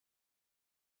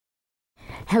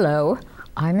Hello,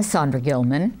 I'm Sandra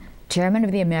Gilman, Chairman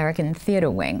of the American Theater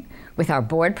Wing, with our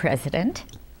board president,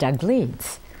 Doug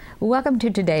Leeds. Welcome to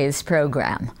today's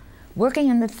program. Working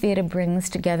in the theater brings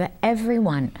together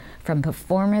everyone, from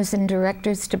performers and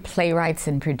directors to playwrights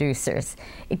and producers.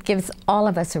 It gives all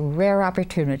of us a rare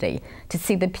opportunity to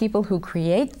see the people who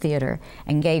create theater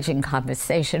engage in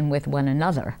conversation with one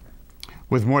another.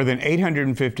 With more than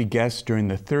 850 guests during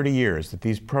the 30 years that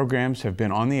these programs have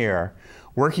been on the air,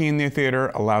 working in the theater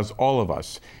allows all of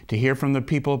us to hear from the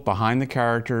people behind the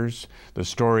characters, the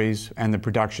stories, and the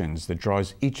productions that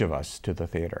draws each of us to the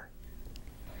theater.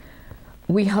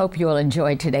 We hope you'll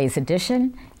enjoy today's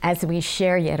edition as we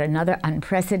share yet another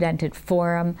unprecedented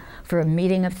forum for a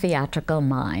meeting of theatrical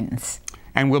minds.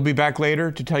 And we'll be back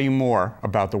later to tell you more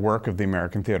about the work of the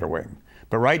American Theater Wing.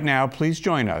 But right now, please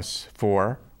join us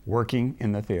for Working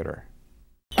in the Theater.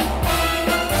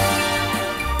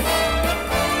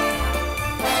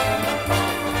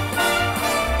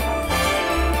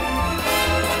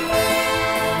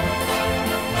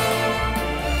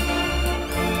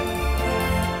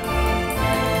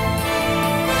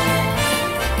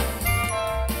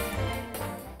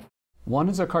 One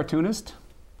is a cartoonist,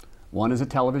 one is a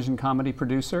television comedy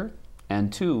producer,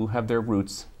 and two have their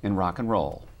roots in rock and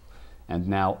roll. And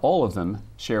now all of them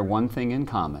share one thing in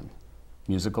common: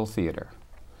 musical theater.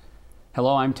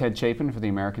 Hello, I'm Ted Chapin for the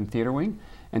American Theater Wing,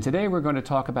 and today we're going to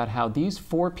talk about how these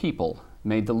four people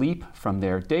made the leap from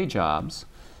their day jobs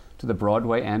to the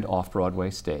Broadway and Off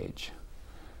Broadway stage.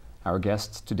 Our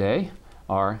guests today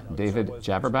are David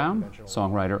Javerbaum,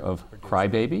 songwriter of Cry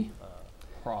Baby;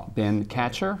 Ben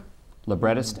Katchor,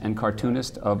 librettist and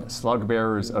cartoonist of Slug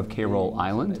Bearers of Kayrol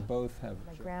Island;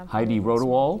 Heidi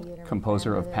Rodewald,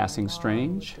 composer of Passing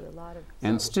Strange;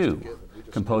 and Stu,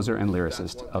 composer and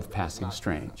lyricist of Passing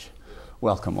Strange.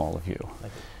 Welcome, all of you.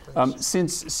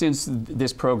 Since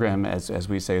this program, as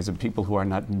we say, is of people who are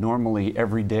not normally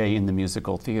every day in the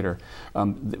musical theater,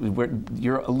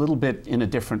 you're a little bit in a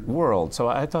different world. So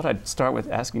I thought I'd start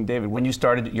with asking David, when you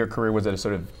started your career, was it a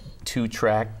sort of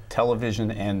two-track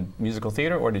television and musical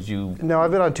theater, or did you? No,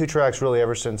 I've been on two tracks really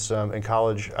ever since in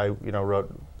college. I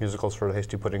wrote musicals for the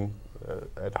Hasty Pudding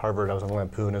at Harvard. I was on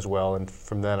Lampoon as well, and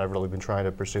from then I've really been trying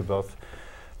to pursue both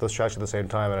those tracks at the same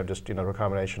time, and I've just, through a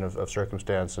combination of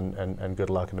circumstance and good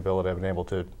luck and ability, I've been able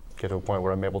to get to a point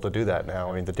where I'm able to do that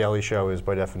now. I mean, the Daily Show is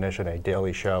by definition a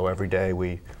daily show. Every day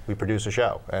we produce a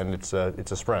show, and it's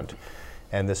a sprint.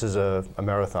 And this is a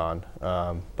marathon,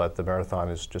 but the marathon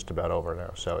is just about over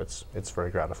now, so it's very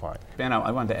gratifying. Ben,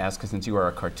 I wanted to ask, since you are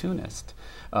a cartoonist,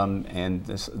 and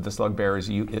the Slug Bearers,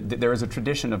 there is a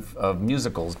tradition of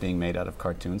musicals being made out of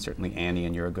cartoons. Certainly Annie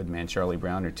and You're a Good Man, Charlie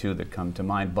Brown are two that come to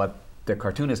mind, but the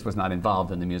cartoonist was not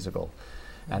involved in the musical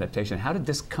adaptation. How did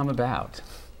this come about?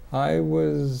 I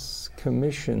was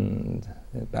commissioned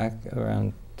back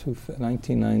around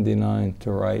 1999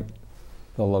 to write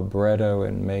the libretto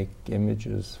and make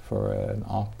images for an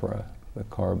opera, the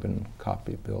Carbon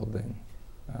Copy Building,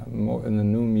 more in the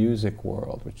new music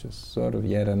world, which is sort of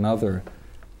yet another,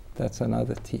 that's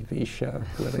another TV show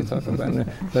where they talk about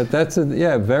but that's a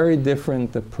very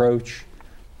different approach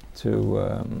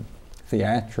to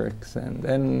theatrics,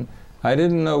 and I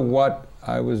didn't know what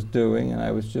I was doing, and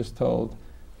I was just told,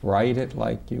 write it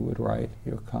like you would write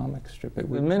your comic strip. The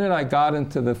minute I got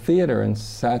into the theater and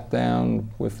sat down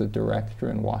with the director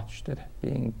and watched it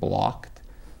being blocked,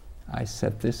 I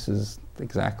said, this is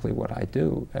exactly what I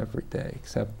do every day,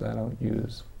 except I don't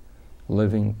use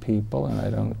living people and I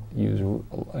don't use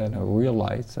real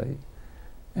lights. It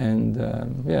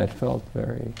felt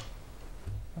very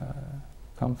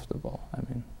comfortable. I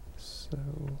mean, so.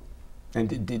 And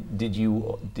did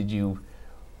you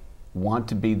want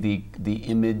to be the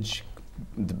image,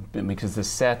 because the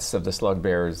sets of the Slug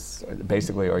Bearers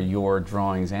basically are your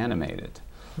drawings animated?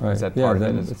 Right. Is that part of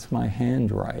it? It's my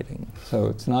handwriting. So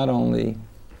it's not only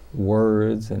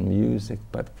words and music,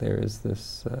 but there's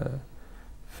this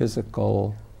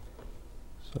physical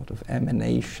sort of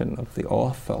emanation of the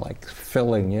author, like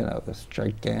filling, this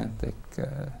gigantic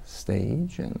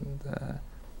stage. And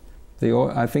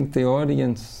I think the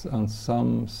audience on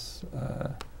some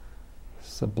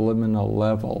subliminal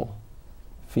level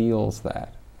feels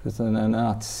that. Because they're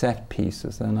not set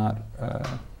pieces, they're not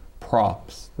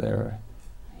props, they're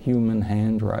human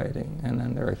handwriting, and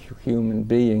then there are human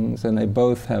beings, and they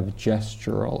both have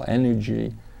gestural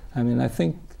energy. I mean, I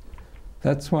think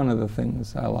that's one of the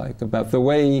things I like about the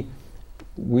way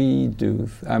we do,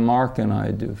 Mark and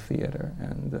I do theater.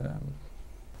 And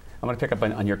I want to pick up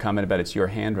on your comment about it's your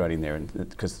handwriting there,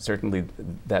 because certainly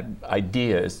that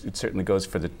idea it certainly goes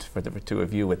for the two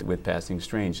of you with Passing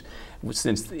Strange,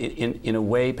 since in a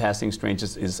way Passing Strange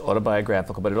is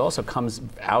autobiographical, but it also comes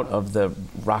out of the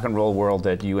rock and roll world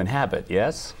that you inhabit.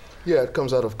 Yes. Yeah, it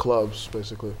comes out of clubs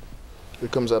basically. It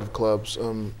comes out of clubs.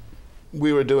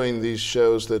 We were doing these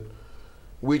shows that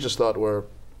we just thought were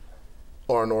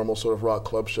our normal sort of rock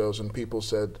club shows, and people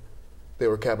said they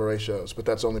were cabaret shows, but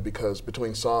that's only because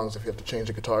between songs, if you have to change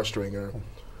a guitar string or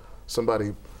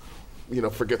somebody,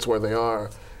 forgets where they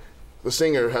are, the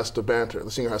singer has to banter,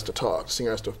 the singer has to talk, the singer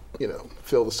has to,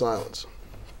 fill the silence.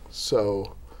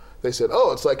 So they said,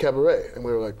 oh, it's like cabaret. And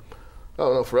we were like,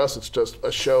 oh no, for us it's just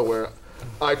a show where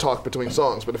I talk between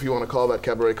songs, but if you want to call that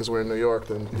cabaret because we're in New York,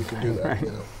 then you can do that,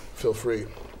 feel free.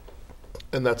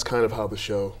 And that's kind of how the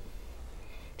show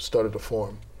started to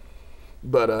form.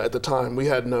 But at the time, we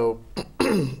had no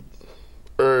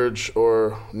urge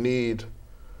or need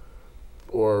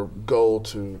or goal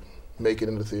to make it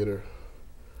into theater.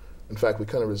 In fact, we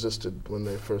kind of resisted when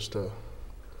they first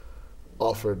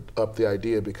offered up the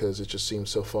idea because it just seemed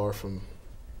so far from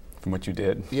what you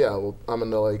did. Yeah, well, I'm an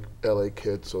LA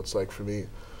kid, so it's like for me,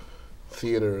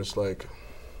 theater is like,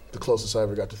 the closest I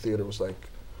ever got to theater was like,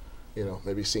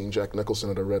 maybe seeing Jack Nicholson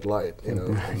at a red light, and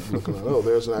looking at, oh,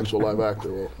 there's an actual live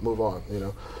actor, we'll move on,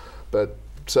 But,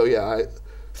 so yeah,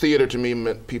 theater to me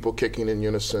meant people kicking in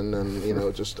unison,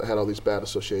 and, just I had all these bad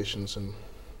associations, and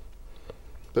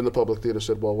then the public theater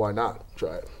said, well, why not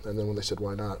try it? And then when they said,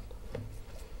 why not,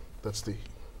 that's the,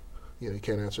 you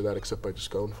can't answer that except by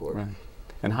just going for it. Right.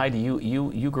 And Heidi,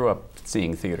 you grew up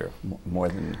seeing theater more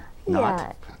than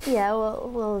not. Yeah.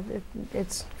 Well,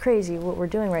 it's crazy what we're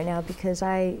doing right now because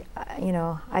I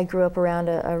grew up around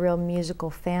a real musical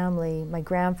family. My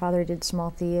grandfather did small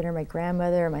theater. My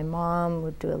grandmother, my mom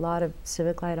would do a lot of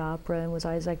civic light opera and was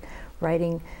always like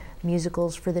writing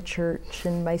musicals for the church.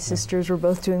 And my sisters were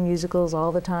both doing musicals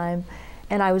all the time.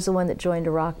 And I was the one that joined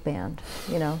a rock band,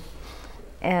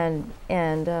 And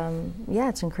yeah,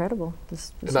 it's incredible.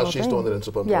 This and now she's doing it in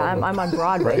Broadway. Yeah, I'm on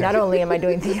Broadway. Not only am I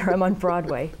doing theater, I'm on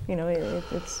Broadway.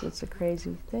 It's a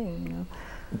crazy thing.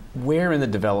 Where in the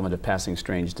development of Passing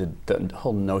Strange did the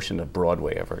whole notion of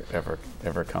Broadway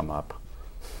ever come up?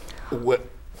 What?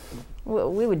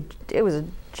 Well, it was a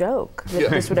joke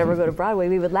that this would ever go to Broadway.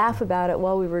 We would laugh about it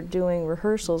while we were doing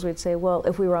rehearsals. We'd say, well,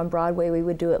 if we were on Broadway, we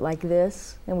would do it like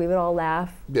this, and we would all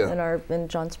laugh. Yeah. And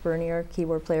John Spurney, our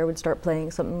keyboard player, would start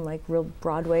playing something like real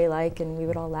Broadway-like, and we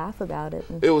would all laugh about it.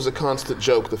 It was a constant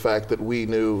joke, the fact that we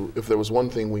knew, if there was one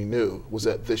thing we knew, was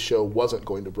that this show wasn't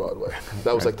going to Broadway.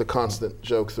 That was like the constant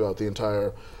joke throughout the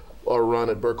entire, our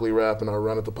run at Berkeley Rap and our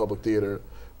run at the Public Theater.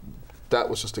 That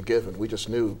was just a given. We just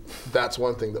knew that's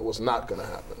one thing that was not going to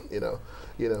happen.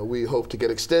 We hoped to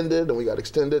get extended, and we got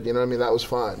extended. That was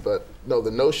fine. But no, the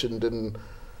notion didn't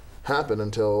happen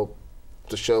until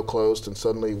the show closed, and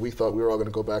suddenly we thought we were all going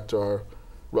to go back to our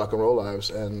rock and roll lives,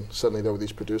 and suddenly there were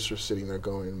these producers sitting there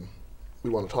going,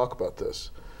 "We want to talk about this,"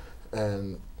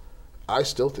 and I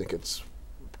still think it's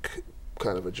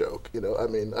kind of a joke. In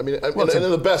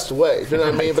the best way. You know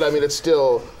what I mean? But it's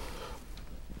still.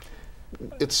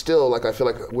 It's still like I feel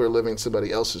like we're living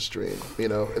somebody else's dream.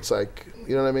 It's like,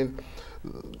 you know what I mean?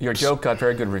 Your joke got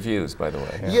very good reviews, by the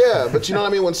way. Yeah, but you know what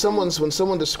I mean? When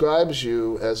someone describes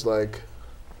you as like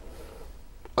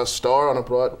a star in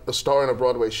a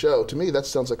Broadway show, to me that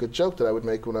sounds like a joke that I would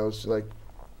make when I was like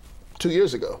 2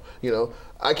 years ago.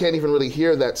 I can't even really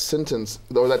hear that sentence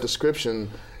or that description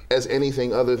as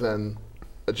anything other than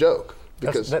a joke.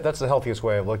 Because that's the healthiest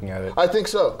way of looking at it. I think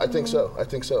so.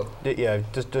 Yeah,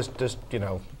 just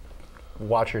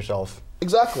watch yourself.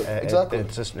 Exactly.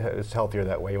 It's healthier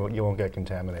that way. You won't get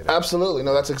contaminated. Absolutely.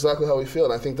 No, that's exactly how we feel,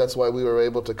 and I think that's why we were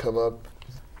able to come up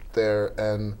there.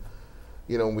 And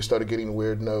when we started getting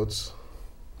weird notes,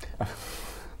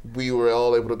 we were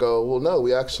all able to go, well, no,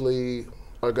 we actually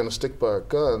are going to stick to our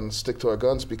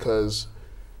guns, because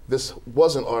this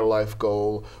wasn't our life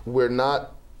goal.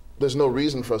 There's no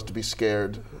reason for us to be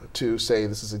scared to say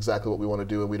this is exactly what we want to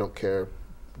do and we don't care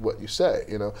what you say.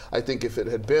 I think if it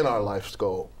had been our life's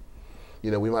goal, we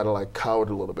might have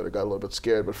cowered a little bit or got a little bit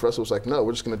scared. But for us, it was like, no,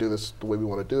 we're just going to do this the way we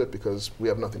want to do it because we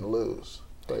have nothing to lose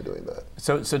by doing that.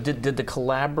 So did the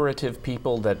collaborative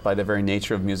people that, by the very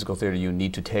nature of musical theater, you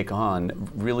need to take on,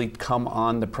 really come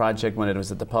on the project when it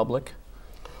was at the Public?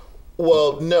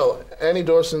 Well, no. Annie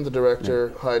Dorson, the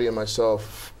director, Heidi and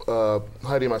myself.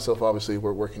 Heidi and myself obviously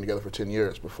were working together for 10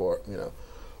 years before,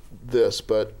 this.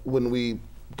 But when we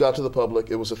got to the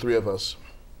Public, it was the three of us,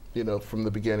 from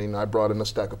the beginning. I brought in a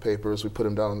stack of papers. We put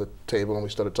them down on the table and we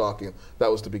started talking.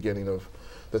 That was the beginning of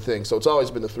the thing. So it's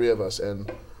always been the three of us.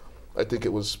 And I think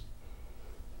it was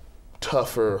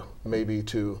tougher maybe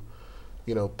to,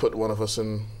 you know, put one of us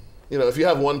in, you know, if you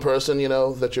have one person, you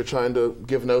know, that you're trying to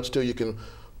give notes to, you can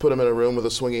put them in a room with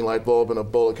a swinging light bulb and a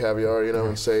bowl of caviar, you know,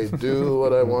 and say, do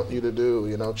what I want you to do,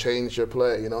 you know, change your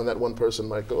play, you know, and that one person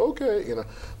might go, okay, you know.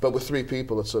 But with 3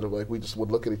 people, it's sort of like we just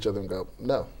would look at each other and go,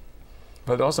 no.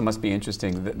 But it also must be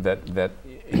interesting that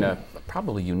in a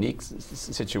probably unique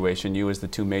situation, you as the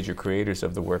 2 major creators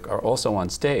of the work are also on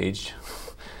stage,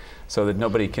 so that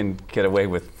nobody can get away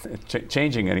with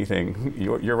changing anything.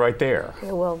 You're right there.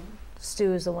 Yeah, well,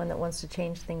 Stu is the one that wants to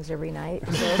change things every night,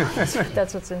 so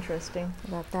that's what's interesting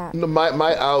about that. No,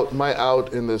 my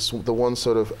out in this, the one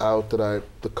sort of out that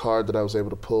the card that I was able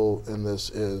to pull in this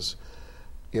is,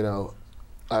 you know,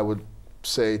 I would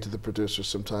say to the producers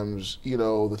sometimes, you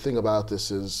know, the thing about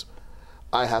this is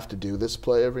I have to do this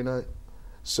play every night,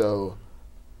 so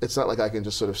it's not like I can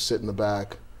just sort of sit in the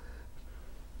back,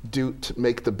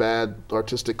 make the bad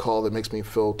artistic call that makes me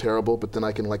feel terrible, but then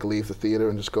I can like leave the theater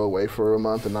and just go away for a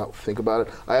month and not think about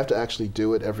it. I have to actually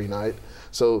do it every night.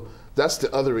 So that's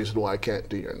the other reason why I can't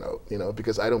do your note, you know,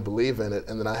 because I don't believe in it,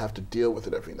 and then I have to deal with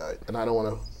it every night, and I don't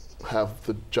want to have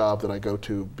the job that I go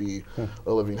to be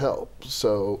a living hell.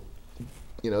 So,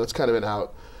 you know, it's kind of an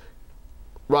out.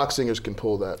 Rock singers can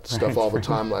pull that stuff all the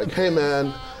time, like, hey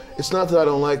man, it's not that I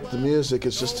don't like the music,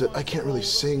 it's just that I can't really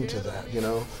sing to that, you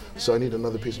know? So I need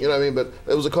another piece, you know what I mean? But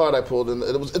it was a card I pulled, and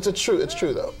it's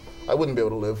true though. I wouldn't be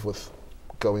able to live with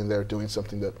going there doing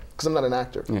something that, because I'm not an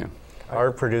actor. Yeah.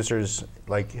 Our producers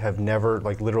like have never,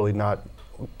 like literally not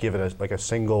given us like a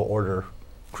single order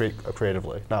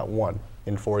creatively, not one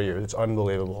in 4 years. It's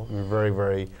unbelievable. We're very,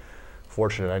 very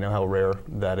fortunate. I know how rare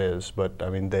that is, but I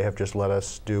mean, they have just let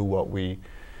us do what we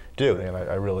do, and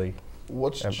I really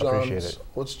appreciate it.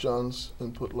 What's John's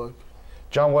input like?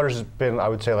 John Waters has been, I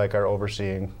would say, like our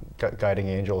overseeing, guiding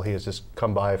angel. He has just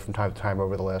come by from time to time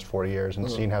over the last 40 years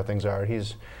and seen how things are.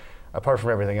 He's, apart from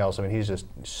everything else, I mean, he's just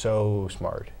so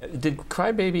smart. Did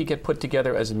Cry Baby get put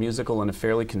together as a musical in a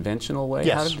fairly conventional way?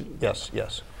 Yes,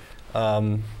 yes.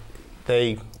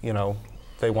 They, you know,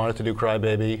 they wanted to do Cry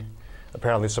Baby.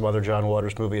 Apparently some other John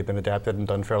Waters movie had been adapted and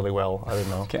done fairly well. I don't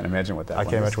know. Can't imagine what that was. I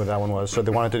can't imagine what that one was. So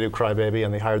they wanted to do Cry Baby,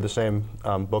 and they hired the same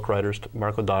book writers,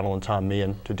 Mark O'Donnell and Tom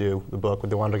Meehan, to do the book, but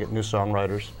they wanted to get new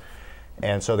songwriters.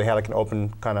 And so they had like an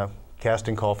open kind of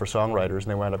casting call for songwriters, and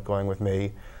they wound up going with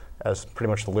me as pretty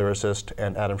much the lyricist,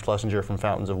 and Adam Schlesinger from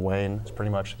Fountains of Wayne is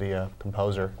pretty much the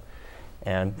composer.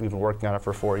 And we've been working on it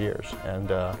for 4 years. And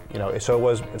you know, so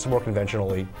it's a more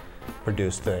conventionally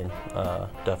produced thing,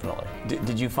 definitely.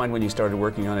 Did you find when you started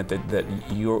working on it that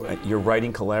your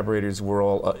writing collaborators were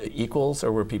all equals,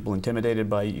 or were people intimidated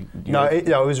by you? No,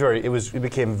 it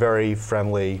became very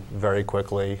friendly very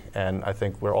quickly, and I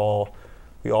think we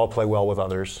all play well with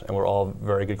others, and we're all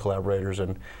very good collaborators.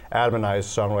 And Adam and I, as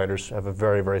songwriters, have a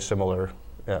very, very similar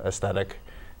aesthetic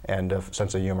and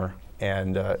sense of humor,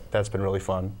 and that's been really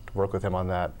fun to work with him on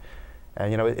that.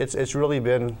 And you know, it's really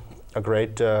been a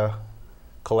great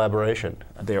collaboration.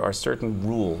 There are certain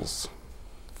rules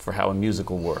for how a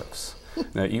musical works.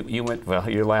 Now, you went, well,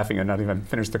 you're laughing, I'm not even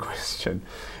finished the question.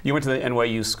 You went to the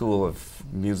NYU School of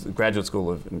Graduate School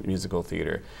of Musical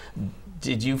Theater.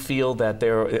 Did you feel that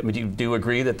do you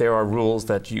agree that there are rules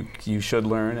that you should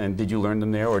learn, and did you learn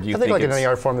them there, or do you think like in any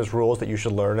art form there's rules that you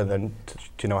should learn, and then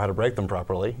to know how to break them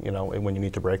properly, you know, when you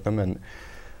need to break them. And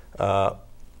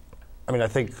I mean, I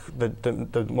think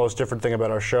the most different thing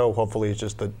about our show, hopefully, is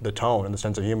just the tone and the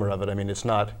sense of humor of it. I mean,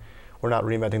 we're not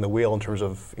reinventing the wheel in terms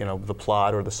of, you know, the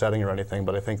plot or the setting or anything,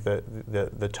 but I think that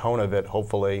the tone of it,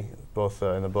 hopefully, both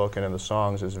in the book and in the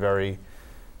songs, is very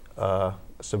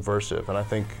subversive, and I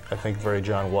think very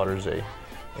John Watersy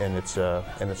in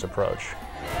its approach.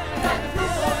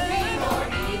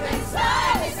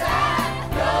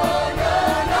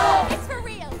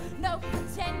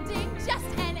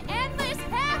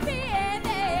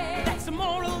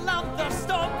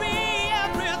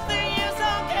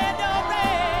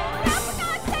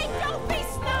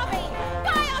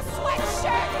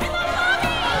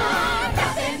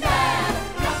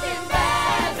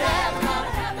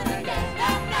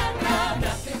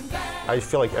 I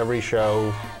feel like every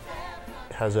show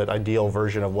has an ideal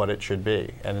version of what it should be,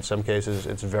 and in some cases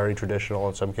it's very traditional,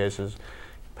 in some cases,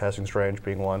 Passing Strange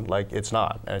being one, like it's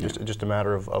not, and it's just a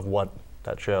matter of what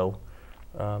that show,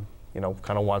 you know,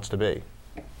 kind of wants to be.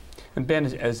 And Ben,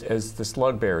 as the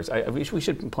Slug Bearers, we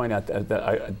should point out that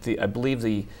I believe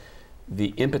the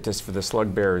impetus for the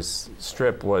Slug Bearers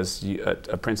strip was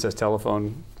a Princess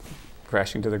telephone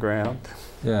crashing to the ground.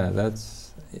 Yeah,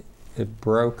 it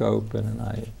broke open, and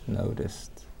I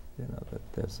noticed, you know,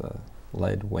 that there's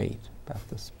lead weight, about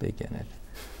this big in it.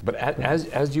 But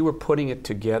as you were putting it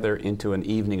together into an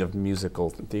evening of musical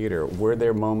theater, were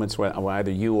there moments when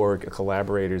either you or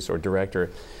collaborators or director,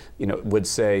 you know, would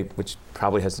say, which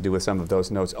probably has to do with some of those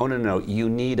notes, oh no, you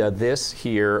need a this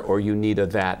here or you need a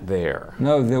that there?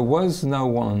 No, there was no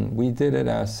one. We did it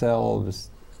ourselves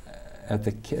at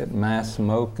the Mass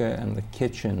Mocha and the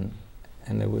kitchen,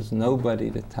 and there was nobody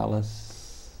to tell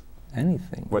us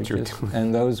anything. What you're doing.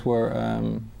 And those were,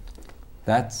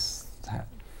 that's,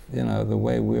 you know, the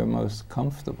way we were most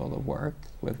comfortable to work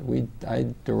with.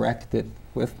 I direct it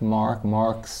with Mark.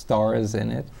 Mark stars in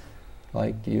it,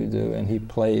 like you do, and he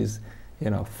plays, you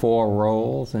know, 4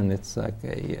 roles, and it's like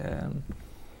a,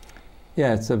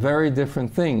 yeah, it's a very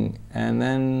different thing. And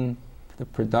then the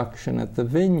production at the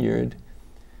Vineyard,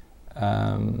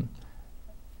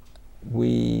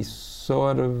 we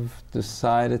sort of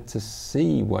decided to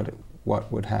see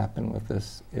what would happen with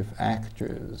this if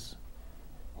actors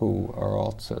who are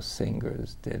also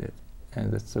singers did it.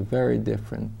 And it's a very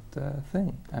different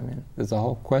thing. I mean, there's a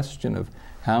whole question of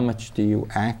how much do you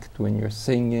act when you're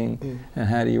singing, and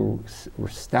how do you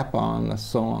step on the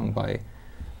song by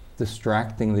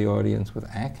distracting the audience with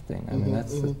acting. I mean,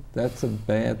 that's a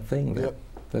bad thing.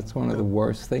 That's one of the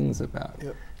worst things about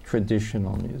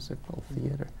traditional musical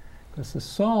theater. Because the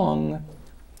song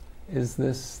is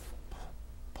this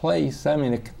place, I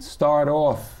mean, it can start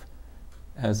off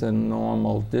as a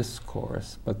normal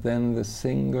discourse, but then the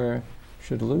singer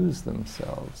should lose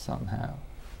themselves somehow.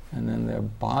 And then their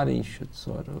body should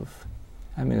sort of,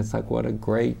 I mean, it's like what a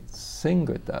great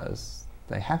singer does.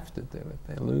 They have to do it.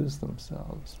 They lose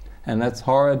themselves. And that's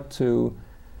hard to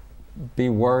be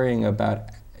worrying about,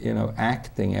 you know,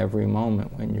 acting every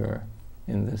moment when you're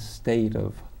in this state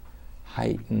of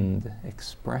heightened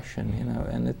expression, you know.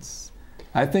 And it's,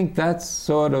 I think that's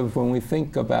sort of, when we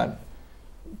think about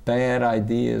bad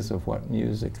ideas of what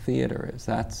music theater is,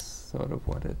 that's sort of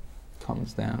what it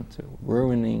comes down to.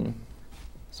 Ruining,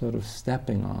 sort of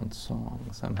stepping on song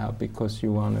somehow because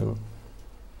you want to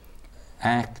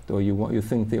act, or you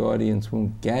think the audience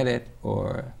won't get it,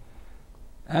 or,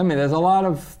 I mean, there's a lot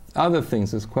of other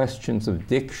things. There's questions of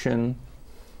diction.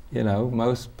 You know,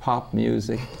 most pop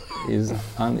music is,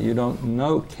 you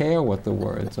don't care what the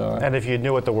words are. And if you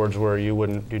knew what the words were,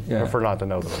 you'd prefer not to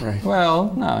know them. Right.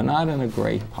 Well, no, not in a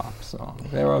great pop song.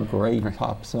 There are great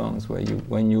pop songs where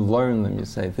when you learn them, you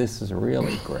say, this is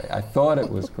really great. I thought it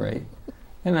was great.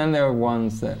 And then there are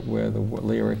ones where the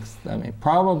lyrics, I mean,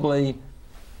 probably,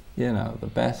 you know, the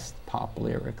best pop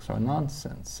lyrics are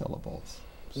nonsense syllables.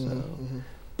 So,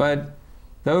 but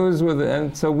those were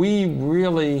and so we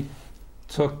really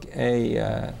took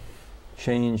a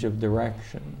change of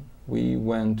direction. We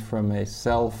went from a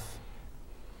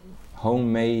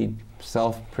homemade,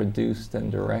 self-produced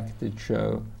and directed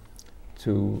show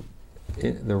to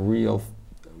the real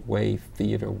way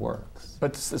theater works.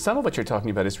 But some of what you're talking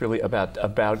about is really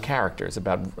about characters,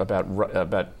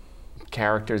 about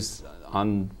characters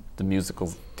on the musical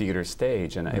theater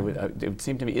stage, and it would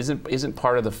seem to me, isn't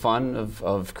part of the fun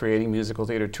of creating musical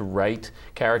theater to write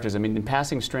characters? I mean, in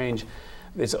Passing Strange,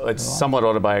 it's somewhat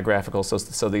autobiographical,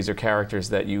 so these are characters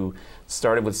that you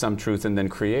started with some truth and then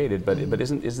created, but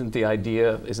isn't the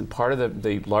idea, isn't part of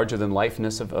the larger than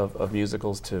lifeness of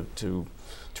musicals to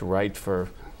write for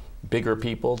bigger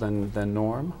people than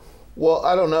norm? Well,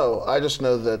 I don't know. I just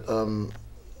know that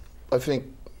I think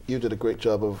you did a great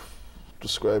job of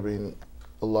describing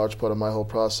a large part of my whole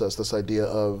process, this idea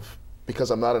of, because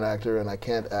I'm not an actor and I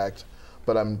can't act,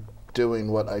 but I'm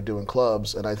doing what I do in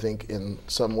clubs, and I think in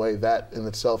some way that in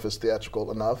itself is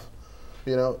theatrical enough,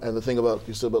 you know. And the thing about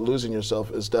losing yourself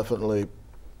is definitely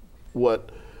what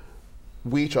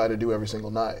we try to do every single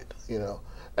night, you know.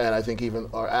 And I think even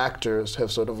our actors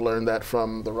have sort of learned that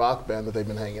from the rock band that they've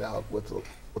been hanging out with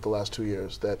the last 2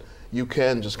 years, that you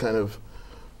can just kind of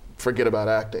forget about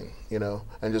acting, you know,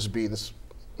 and just be this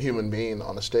human being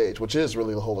on a stage, which is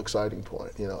really the whole exciting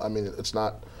point, you know. I mean, it's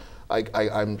not,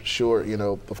 I'm sure, you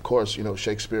know, of course, you know,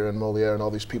 Shakespeare and Moliere and all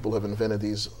these people have invented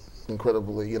these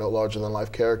incredibly, you know,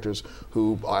 larger-than-life characters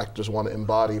who actors want to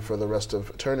embody for the rest of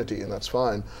eternity, and that's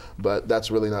fine. But that's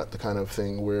really not the kind of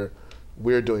thing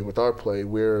we're doing with our play.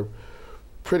 We're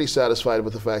pretty satisfied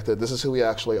with the fact that this is who we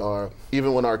actually are.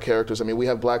 Even when our characters, I mean, we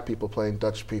have black people playing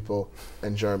Dutch people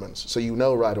and Germans, so you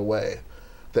know right away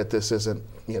that this isn't,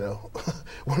 you know,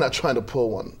 we're not trying to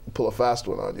pull a fast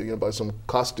one on you, you know, by some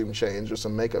costume change or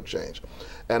some makeup change.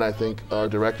 And I think our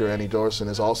director, Annie Dorson,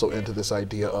 is also into this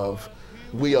idea of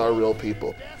we are real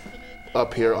people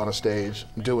up here on a stage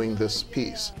doing this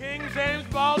piece. King James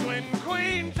Baldwin,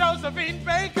 Queen Josephine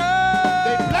Baker.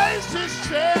 They placed his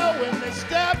chair when they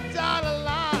stepped out of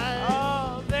line.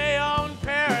 Oh, they all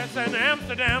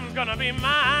Amsterdam's gonna be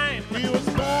mine. We was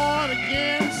born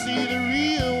again, see the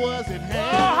real was at hand.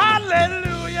 Oh,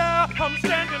 hallelujah, I'm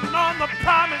standing on the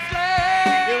promised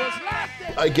land. It was like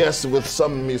that. I guess with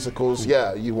some musicals,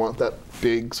 yeah, you want that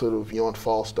big sort of, you want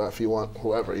Falstaff, you want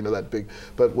whoever, you know, that big.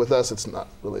 But with us, it's not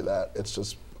really that. It's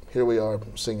just, here we are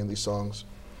singing these songs.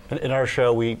 In our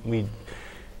show, we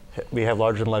have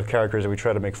larger-than-life characters that we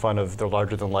try to make fun of their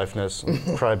larger-than-lifeness.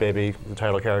 Crybaby, the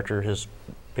title character, his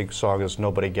big song is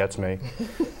 "Nobody Gets Me,"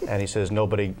 and he says,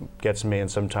 "Nobody gets me, and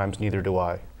sometimes neither do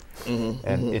I."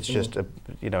 And it's just a,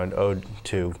 an ode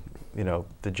to,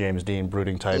 the James Dean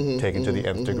brooding type taken to the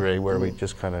nth degree, where we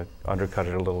just kind of undercut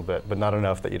it a little bit, but not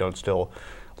enough that you don't still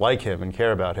like him and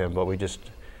care about him. But we just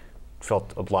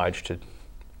felt obliged to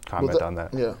comment on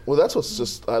that. Yeah. Well, that's what's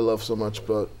just I love so much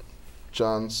about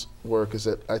John's work, is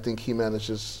that I think he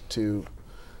manages to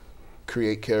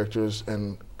create characters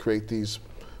and create these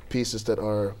pieces that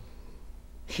are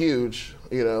huge,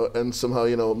 and somehow,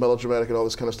 melodramatic and all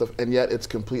this kind of stuff, and yet it's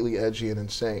completely edgy and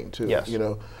insane too. Yes.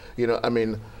 I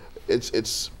mean,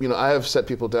 it's I have set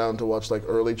people down to watch like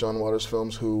early John Waters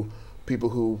films, people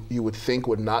who you would think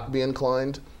would not be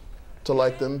inclined to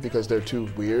like them because they're too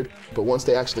weird, but once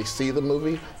they actually see the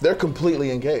movie, they're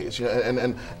completely engaged.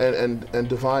 And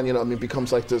Divine,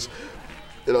 becomes like this,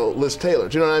 Liz Taylor.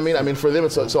 Do you know what I mean? I mean, for them,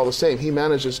 it's all the same. He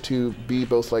manages to be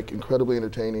both like incredibly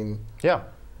entertaining. Yeah.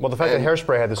 Well, the fact that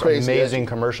Hairspray had this crazy amazing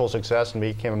commercial success and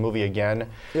became a movie again,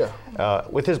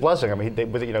 with his blessing. I mean, he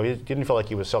didn't feel like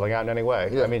he was selling out in any way.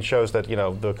 Yeah. I mean, it shows that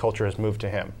the culture has moved to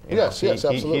him. Yes,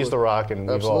 absolutely. He's the rock, and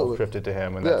we've all drifted to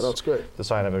him, and that's great. the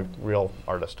sign of a real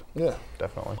artist. Yeah,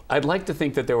 definitely. I'd like to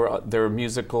think that there were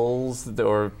musicals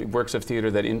or works of theater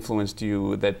that influenced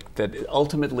you, that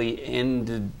ultimately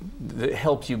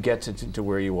helped you get to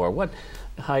where you are. What?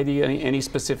 Heidi, any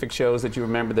specific shows that you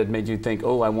remember that made you think,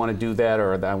 oh, I want to do that,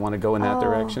 or I want to go in that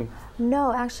direction?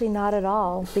 No, actually not at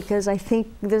all, because I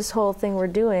think this whole thing we're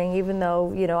doing, even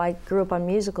though, I grew up on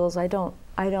musicals, I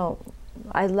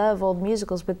love old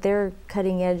musicals, but they're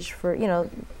cutting edge for,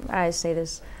 I say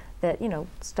this, that,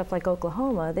 stuff like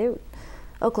Oklahoma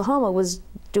was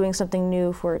doing something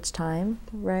new for its time,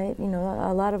 right?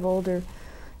 A lot of older,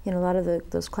 a lot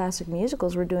of those classic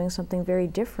musicals were doing something very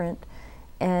different.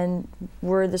 And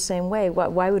we're the same way.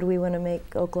 Why would we want to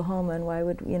make Oklahoma? And why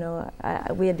would,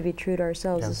 we had to be true to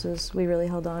ourselves. Yeah. We really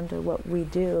held on to what we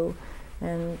do.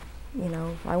 And,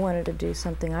 I wanted to do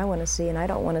something I want to see, and I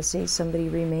don't want to see somebody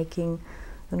remaking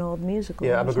an old musical.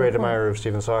 Yeah, I'm a great admirer of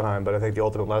Stephen Sondheim, but I think the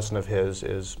ultimate lesson of his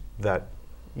is that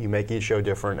you make each show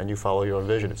different and you follow your own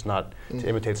vision. It's not to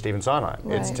imitate Stephen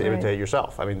Sondheim. It's to imitate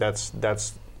yourself. I mean, that's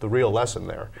the real lesson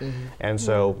there. And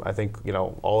so I think,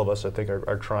 all of us,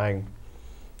 are trying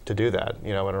to do that,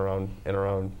 in our own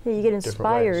Yeah, you get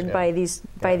inspired by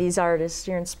by these artists.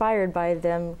 You're inspired by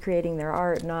them creating their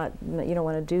art. Not you don't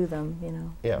want to do them.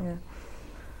 Yeah.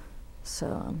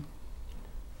 So.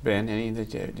 Ben, any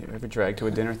that you ever dragged to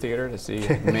a dinner theater to see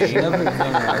Maine? Never.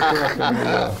 I grew up in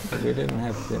New York. We didn't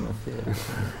have dinner theater.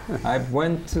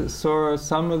 I saw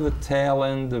some of the tail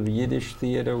end of Yiddish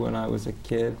theater when I was a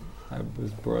kid. I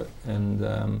was brought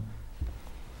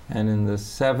and in the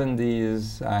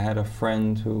 70s, I had a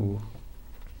friend who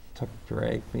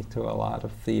dragged me to a lot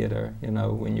of theater,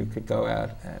 when you could go out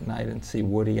at night and see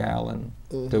Woody Allen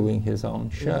doing his own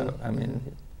show. I mean,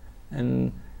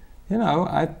 and,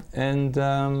 and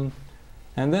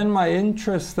then my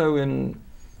interest, though, in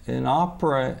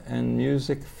opera and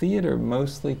music theater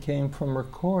mostly came from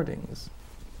recordings,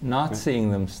 not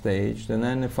seeing them staged. And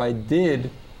then if I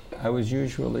did, I was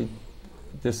usually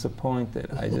disappointed.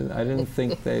 I didn't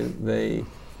think they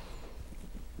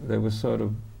were sort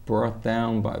of brought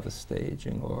down by the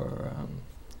staging, or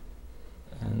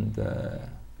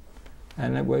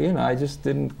I just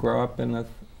didn't grow up in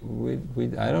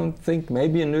I don't think,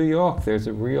 maybe in New York there's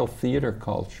a real theater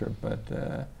culture, but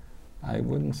I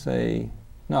wouldn't say.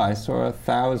 No, I saw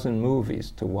 1,000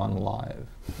 movies to one live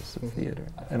piece of theater,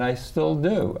 and I still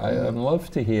do. I'd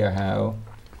love to hear how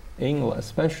English,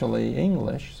 especially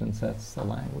English, since that's the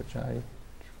language I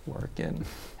work in,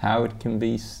 how it can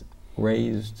be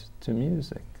raised to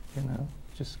music,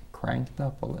 just cranked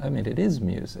up. I mean, it is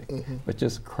music, but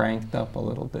just cranked up a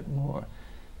little bit more.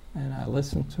 And I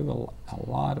listen to a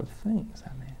lot of things.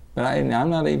 I mean, but I'm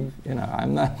not even,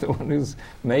 I'm not the one who's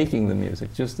making the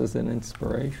music, just as an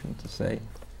inspiration to say,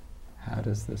 how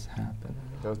does this happen?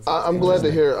 I'm glad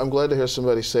to hear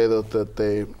somebody say that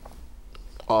they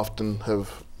often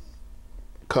have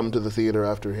come to the theater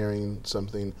after hearing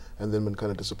something and then been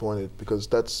kind of disappointed, because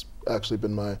that's actually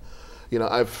been my,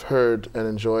 I've heard and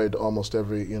enjoyed almost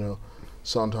every,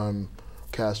 Sondheim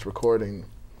cast recording,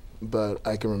 but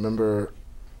I can remember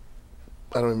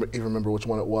I don't even remember which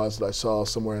one it was that I saw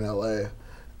somewhere in LA.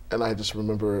 And I just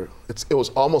remember it was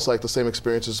almost like the same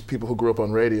experience as people who grew up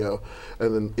on radio,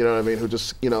 and then, you know what I mean, who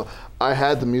just, you know, I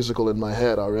had the musical in my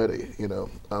head already, you know.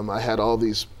 I had all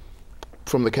these,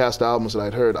 from the cast albums that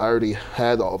I'd heard, I already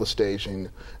had all the staging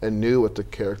and knew what the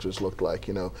characters looked like,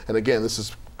 you know. And again, this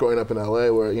is growing up in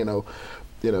LA where, you know,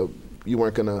 you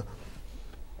weren't gonna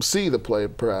see the play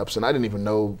perhaps, and I didn't even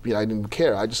know, you know, I didn't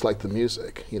care. I just liked the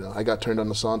music, you know. I got turned on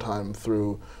to Sondheim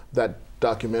through that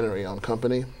documentary on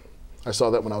Company. I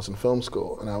saw that when I was in film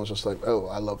school, and I was just like, oh,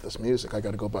 I love this music. I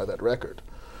got to go buy that record.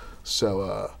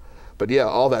 So, but yeah,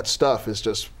 all that stuff is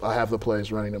just, I have the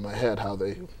plays running in my head how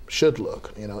they should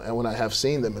look, you know. And when I have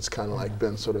seen them, it's kind of like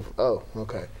been sort of, oh,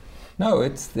 okay. No,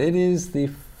 it is the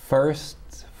first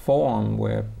form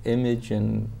where image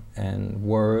and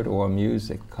word or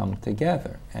music come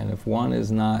together. And if one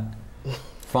is not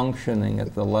functioning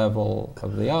at the level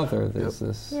of the other, there's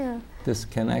this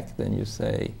disconnect, and you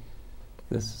say,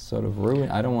 this sort of ruin.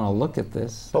 I don't want to look at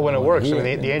this. But when it works, I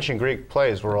mean, the ancient Greek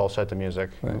plays were all set to music.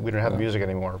 Right. We don't have music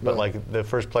anymore. But like the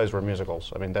first plays were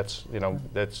musicals. I mean, that's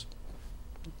music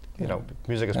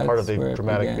is part of the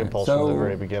dramatic impulse from the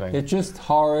very beginning. It's just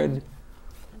hard.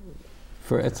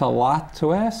 It's a lot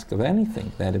to ask of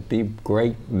anything, that it be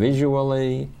great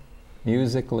visually,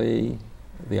 musically,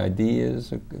 the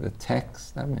ideas, the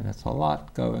text. I mean, it's a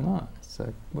lot going on. It's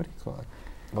a, what do you call it?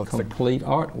 Well, complete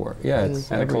artwork. Yeah, it's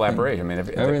and a collaboration. I mean,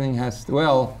 everything has to,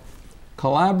 well,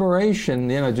 collaboration,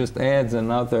 you know, just adds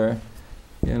another,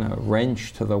 you know,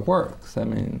 wrench to the works. I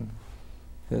mean,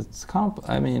 it's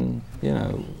I mean, you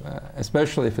know,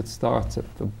 especially if it starts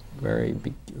at the very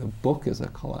the book is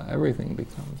everything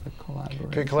becomes a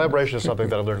collaboration. Collaboration is something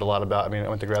that I learned a lot about. I mean, I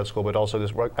went to grad school, but also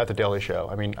this work at the Daily Show.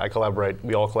 I mean,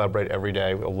 we all collaborate every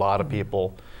day with a lot of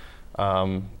people.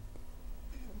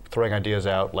 Throwing ideas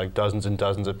out, like dozens and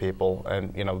dozens of people,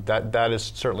 and you know that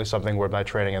is certainly something where my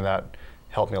training in that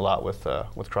helped me a lot with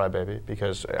Crybaby,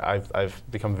 because I've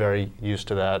become very used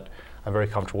to that. I'm very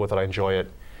comfortable with it. I enjoy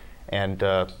it, and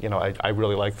you know I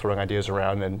really like throwing ideas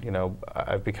around, and you know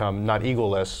I've become not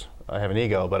egoless. I have an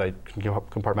ego, but I can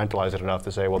compartmentalize it enough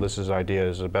to say, well, this is an idea.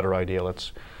 This is a better idea.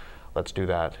 Let's do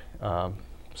that.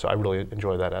 So I really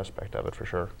enjoy that aspect of it for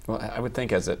sure. Well, I would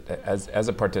think as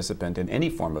a participant in any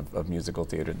form of musical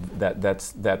theater,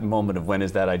 that's that moment of when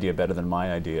is that idea better than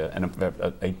my idea, and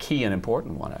a key and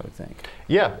important one, I would think.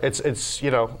 Yeah, it's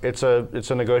you know it's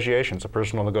a negotiation. It's a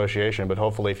personal negotiation, but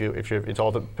hopefully it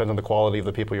all depends on the quality of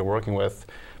the people you're working with,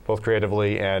 both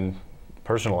creatively and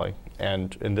personally.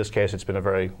 And in this case, it's been a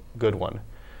very good one.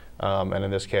 And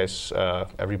in this case,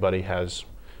 everybody has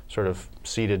sort of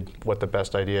seeded what the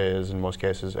best idea is in most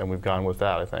cases, and we've gone with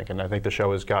that, I think. And I think the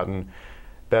show has gotten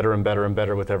better and better and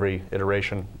better with every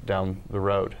iteration down the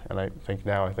road. And I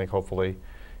think hopefully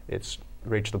it's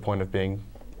reached the point of being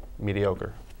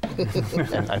mediocre.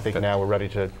 And I think now we're ready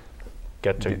to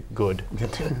get to good.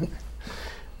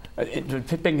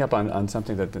 Picking up on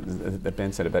something that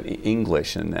Ben said about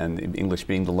English and English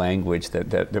being the language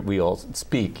that we all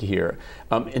speak here.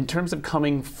 In terms of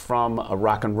coming from a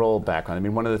rock and roll background, I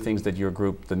mean, one of the things that your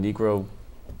group, the Negro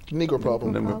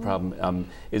Problem,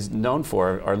 is known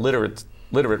for are literate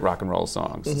rock and roll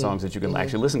songs, songs that you can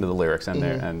actually listen to the lyrics and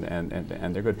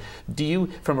they're good. Do you,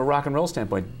 from a rock and roll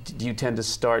standpoint, do you tend to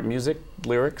start music,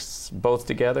 lyrics, both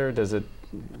together? Does it,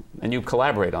 and you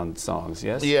collaborate on songs,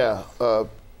 yes? Yeah.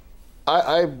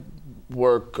 I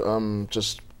work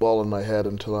just all in my head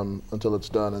until it's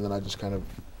done, and then I just kind of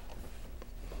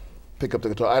pick up the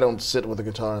guitar. I don't sit with the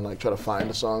guitar and like try to find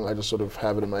a song. I just sort of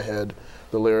have it in my head,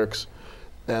 the lyrics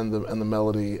and the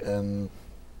melody, and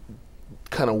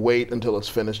kind of wait until it's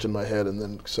finished in my head and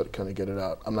then kind of get it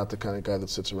out. I'm not the kind of guy that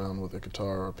sits around with a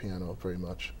guitar or a piano very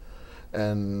much.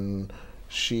 And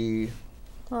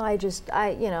well, I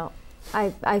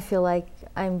feel like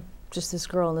I'm just this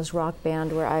girl in this rock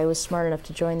band where I was smart enough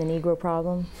to join the Negro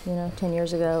Problem, 10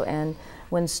 years ago. And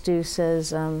when Stu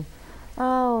says, I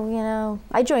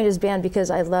joined his band because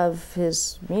I love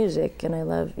his music and I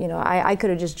love, I could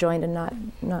have just joined and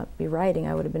not be writing.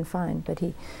 I would have been fine. But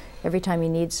every time he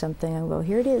needs something, I go,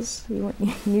 here it is. You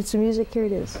need some music, here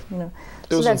it is.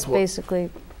 So that's basically.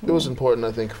 It was important,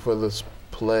 I think, for this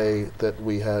play that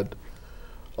we had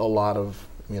a lot of,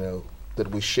 that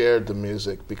we shared the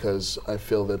music, because I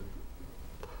feel that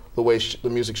the way the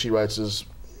music she writes is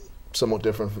somewhat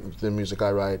different from the music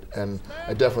I write, and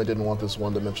I definitely didn't want this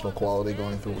one-dimensional quality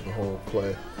going through the whole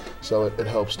play. So it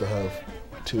helps to have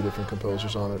two different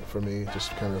composers on it for me.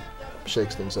 Just kind of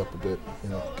shakes things up a bit,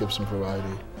 gives some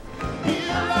variety.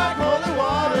 Like holy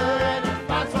water and it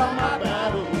fights all my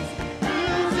battles.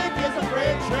 Music is a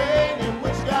freight train in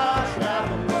which God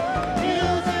travels.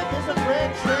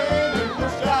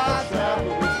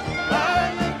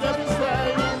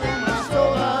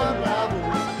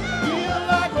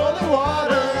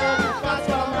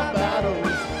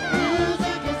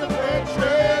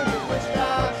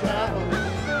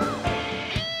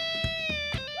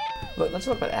 Let's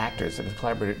talk about actors and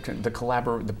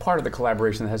the part of the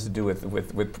collaboration that has to do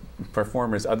with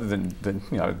performers other than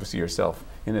you know, obviously yourself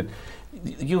in it.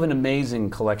 You have an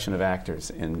amazing collection of actors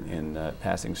in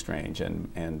Passing Strange,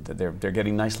 and they're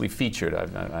getting nicely featured.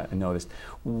 I noticed.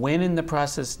 When in the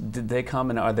process did they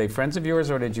come, and are they friends of yours,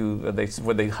 or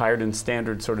were they hired in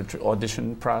standard sort of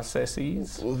audition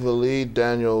processes? The lead,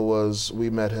 Daniel, we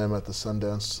met him at the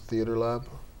Sundance Theater Lab.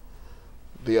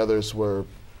 The others were,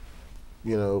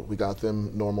 you know, we got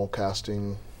them normal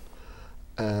casting,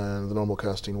 and the normal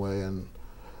casting way, and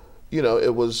you know,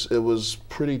 it was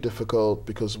pretty difficult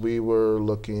because we were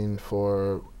looking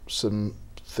for some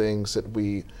things that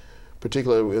we,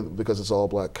 particularly because it's all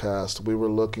black cast, we were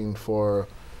looking for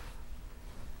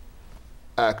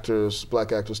actors,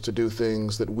 black actors, to do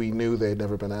things that we knew they'd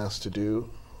never been asked to do.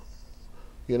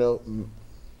 You know,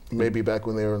 maybe back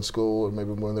when they were in school, or maybe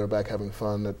when they were back having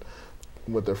fun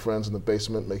with their friends in the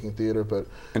basement making theater. But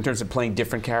in terms of playing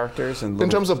different characters, and in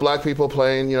terms of black people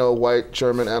playing, you know, white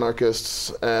German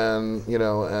anarchists, and you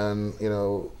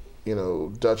know,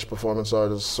 Dutch performance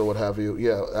artists or what have you.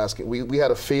 Yeah, asking. We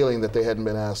had a feeling that they hadn't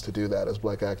been asked to do that as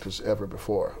black actors ever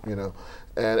before. You know,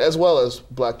 and as well as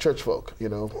black church folk. You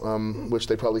know, which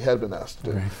they probably had been asked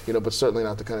to do. Right. You know, but certainly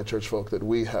not the kind of church folk that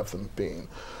we have them being.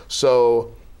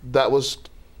 So that was,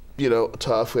 you know,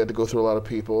 tough. We had to go through a lot of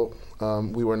people.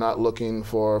 We were not looking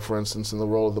for instance, in the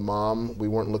role of the mom, we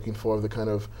weren't looking for the kind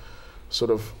of sort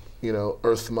of, you know,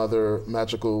 Earth Mother,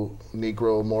 magical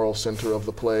Negro moral center of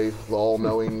the play, the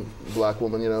all-knowing black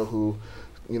woman, you know, who,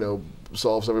 you know,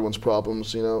 solves everyone's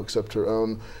problems, you know, except her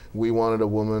own. We wanted a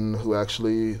woman who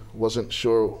actually wasn't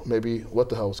sure maybe what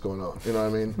the hell was going on, you know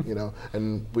what I mean? You know,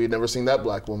 and we had never seen that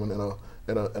black woman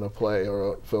in a play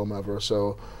or a film ever.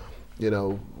 So, you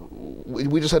know,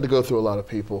 we just had to go through a lot of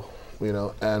people. You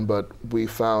know, but we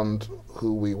found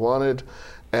who we wanted,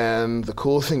 and the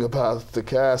cool thing about the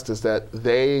cast is that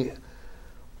they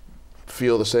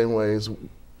feel the same way as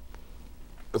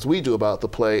we do about the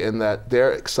play, in that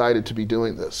they're excited to be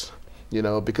doing this, you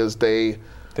know, because they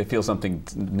feel something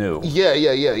new. Yeah,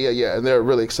 and they're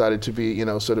really excited to be, you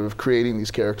know, sort of creating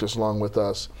these characters along with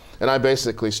us. And I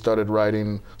basically started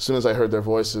writing, as soon as I heard their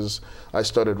voices, I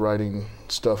started writing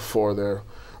stuff for their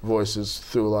voices,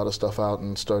 threw a lot of stuff out,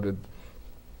 and started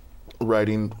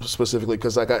writing specifically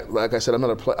because, like I said, I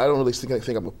don't really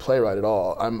think I'm a playwright at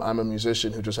all. I'm a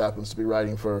musician who just happens to be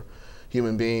writing for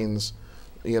human beings,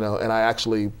 you know. And I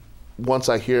actually, once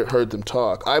I heard them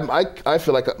talk, I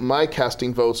feel like my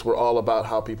casting votes were all about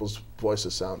how people's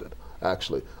voices sounded.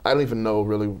 Actually, I don't even know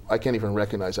really. I can't even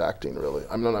recognize acting really.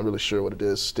 I'm not really sure what it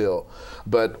is still.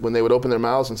 But when they would open their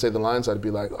mouths and say the lines, I'd be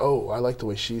like, oh, I like the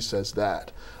way she says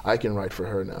that. I can write for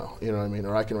her now. You know what I mean?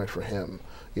 Or I can write for him.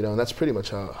 You know, and that's pretty much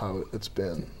how it's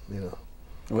been, you know.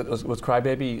 Was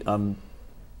Crybaby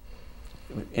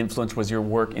was your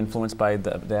work influenced by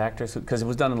the actors? Because it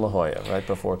was done in La Jolla, right,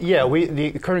 before? Yeah,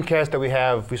 the current cast that we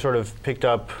have, we sort of picked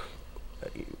up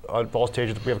on all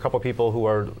stages. We have a couple of people who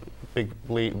are big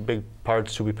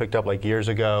parts who we picked up like years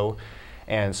ago,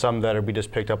 and some that we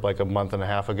just picked up like a month and a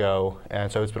half ago.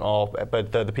 And so it's been all,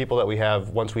 but the people that we have,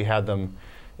 once we had them,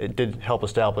 it did help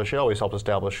establish, it always helped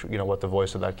establish, you know, what the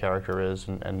voice of that character is.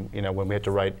 And you know, when we had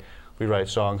to rewrite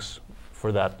songs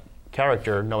for that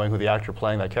character, knowing who the actor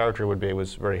playing that character would be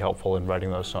was very helpful in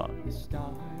writing those songs. The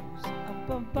stars up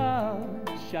above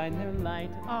shine their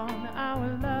light on our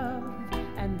love,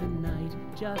 and the night,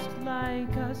 just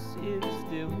like us, is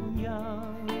still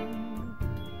young.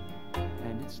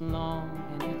 And it's long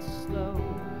and it's slow,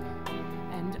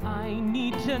 and I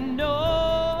need to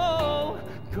know,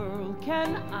 girl,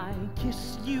 can I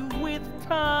kiss you with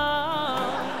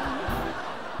tongue?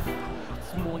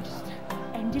 It's moist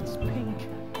and it's pink,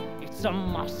 it's a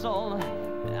muscle,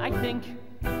 I think.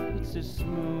 It's as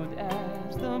smooth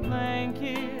as the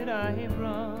blanket I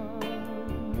run,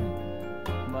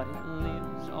 but it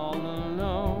lives all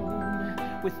alone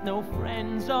with no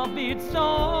friends of its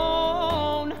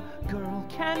own. Girl,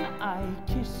 can I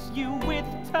kiss you with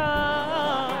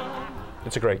tongue?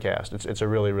 It's a great cast. It's a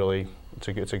really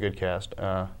it's a good cast,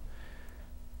 and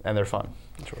they're fun.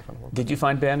 It's really fun to work. Did you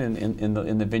find, Ben, in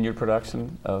the Vineyard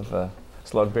production of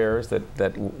Slug Bearers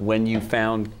that when you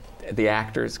found the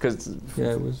actors, because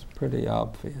yeah, it was pretty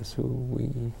obvious who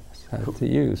we had to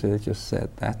use. They just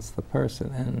said that's the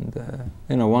person, and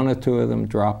you know, one or two of them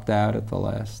dropped out at the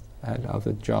last. Had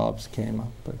other jobs came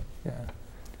up, but yeah.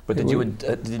 But did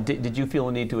you feel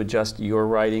a need to adjust your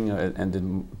writing and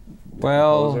did?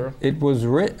 Well, it was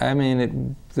I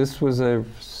mean, this was a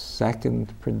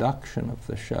second production of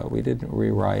the show. We didn't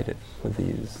rewrite it for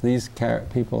these. These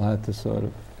people had to sort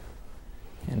of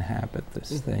inhabit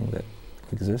this thing that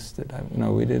existed.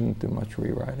 No, we didn't do much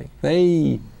rewriting.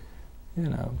 They,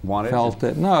 felt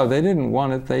it. No, they didn't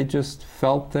want it. They just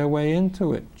felt their way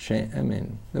into it. I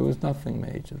mean, there was nothing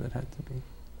major that had to be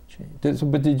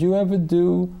changed. But did you ever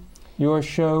do your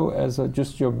show as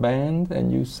just your band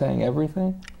and you sang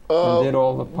everything and did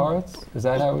all the parts? Is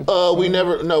that how it? We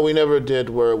never did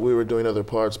where we were doing other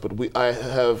parts. But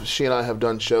she and I have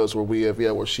done shows where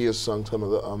where she has sung some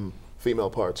of the female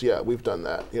parts. Yeah, we've done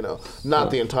that.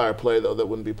 Not the entire play though. That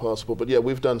wouldn't be possible. But yeah,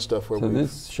 we've done stuff where. So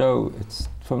this show, it's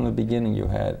from the beginning. You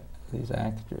had these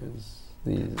actors.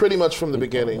 Pretty much from the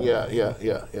beginning. Yeah.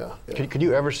 Could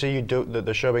you ever see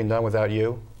the show being done without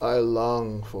you? I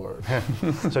long for it.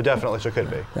 So it could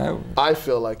be. I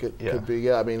feel like it could be.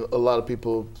 Yeah, I mean, a lot of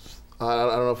people. I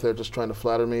don't know if they're just trying to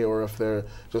flatter me or if they're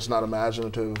just not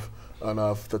imaginative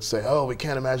enough that say, "Oh, we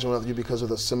can't imagine without you because of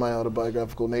the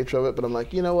semi-autobiographical nature of it." But I'm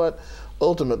like, you know what?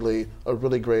 Ultimately, a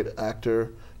really great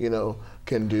actor,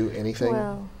 can do anything.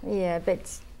 Well, yeah, but.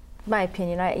 My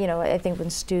opinion, I think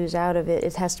when Stu's out of it,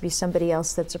 it has to be somebody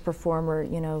else that's a performer,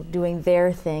 doing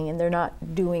their thing, and they're not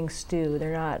doing Stu.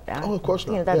 They're not. Oh, of course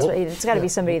not. That's what, it's got to be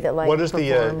somebody that what is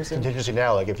the contingency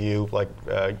now? Like if you we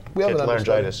have get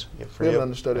laryngitis, we have an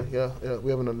understudy. Yeah,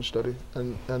 we have an understudy,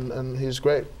 and he's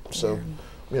great. So,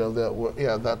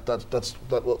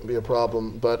 that won't be a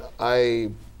problem. But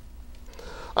I'm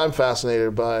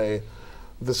fascinated by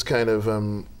this kind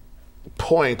of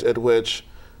point at which.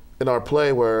 In our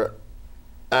play, where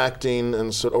acting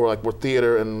where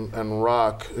theater and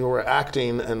rock, where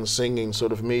acting and singing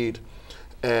sort of meet,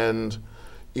 and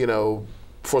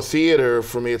for theater,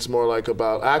 for me, it's more like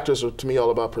about actors are to me all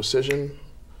about precision,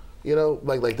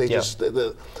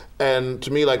 and to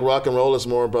me like rock and roll is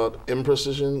more about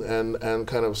imprecision and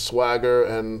kind of swagger,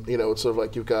 and it's sort of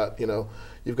like you've got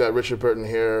Richard Burton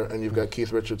here and you've got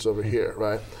Keith Richards over here,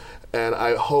 right? And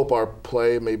I hope our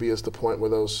play maybe is the point where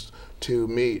those two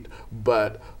meet,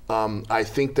 but I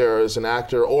think there is an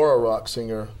actor or a rock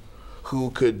singer who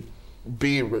could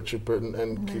be Richard Burton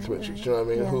and Keith Richards. You know what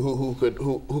I mean? Yeah.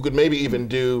 Who could maybe even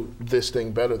do this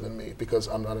thing better than me because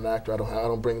I'm not an actor. I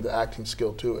don't bring the acting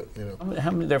skill to it. How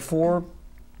many? There are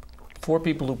four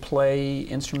people who play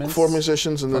instruments. 4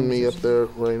 musicians and then me up there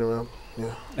running around.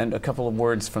 Yeah. And a couple of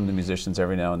words from the musicians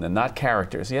every now and then, not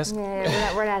characters. Yes.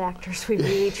 Yeah, we're not actors. We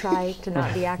really try to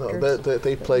not be actors. No,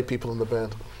 they play people in the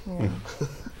band. Yeah.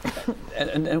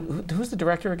 and who's the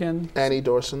director again? Annie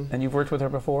Dorson. And you've worked with her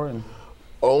before? And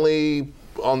only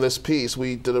on this piece.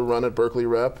 We did a run at Berkeley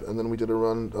Rep, and then we did a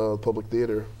run Public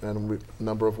Theater, and a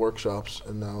number of workshops,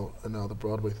 and now the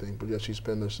Broadway thing. But yeah, she's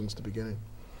been there since the beginning.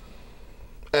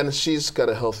 And she's got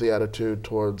a healthy attitude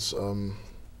towards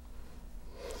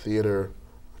theater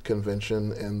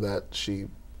convention, and that she,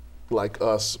 like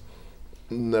us,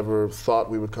 never thought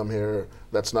we would come here.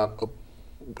 That's not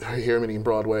here meaning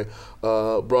Broadway.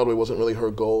 Broadway wasn't really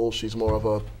her goal. She's more of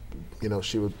a,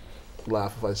 she would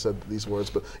laugh if I said these words,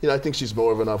 but I think she's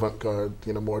more of an avant-garde,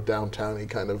 more downtowny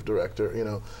kind of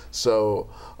director. So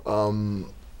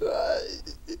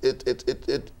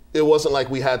it wasn't like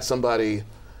we had somebody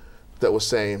that was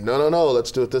saying no,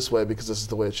 let's do it this way because this is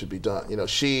the way it should be done.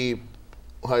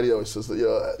 Heidi always says that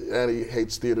Annie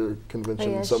hates theater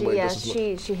convention in some way. Yeah,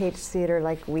 she hates theater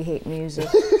like we hate music.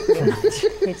 She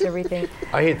hates everything.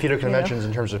 I hate theater conventions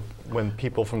in terms of when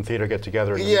people from theater get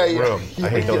together in a room. I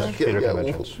hate those theater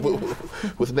conventions.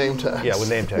 With name tags. Yeah, with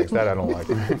name tags. That I don't like.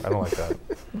 I don't like that.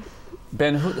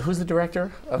 Ben, who's the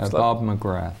director of Slug? Bob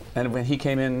McGrath. And when he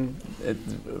came in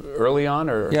early on,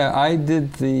 or? Yeah, I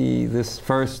did this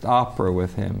first opera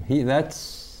with him.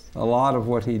 A lot of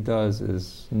what he does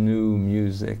is new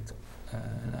music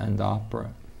and opera.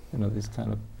 These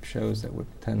kind of shows that would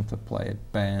tend to play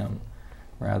at BAM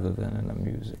rather than in a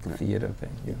music theater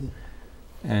thing.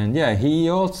 And yeah, he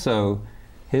also,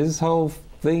 his whole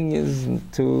thing is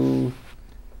to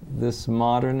this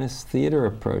modernist theater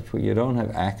approach where you don't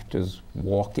have actors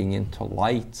walking into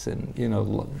lights and,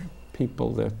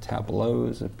 people, their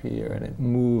tableaus appear and it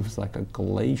moves like a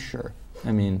glacier.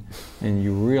 I mean, and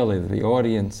the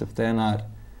audience, if they're not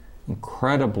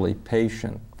incredibly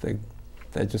patient,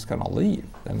 they're just going to leave.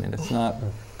 I mean, it's not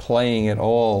playing at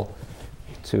all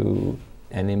to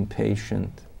an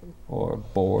impatient or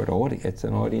bored audience. It's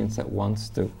an audience that wants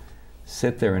to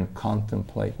sit there and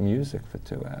contemplate music for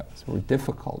 2 hours, or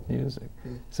difficult music.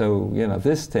 So,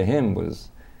 this to him was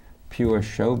pure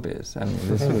showbiz. I mean,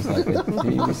 this was like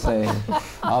he was saying,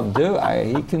 "I'll do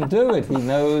it." He can do it. He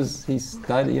knows. He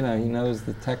studied. He knows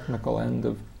the technical end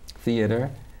of theater.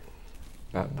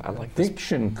 I like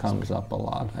diction comes up a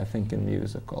lot, I think, in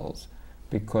musicals,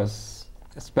 because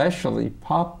especially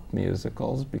pop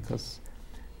musicals, because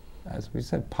as we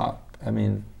said, pop. I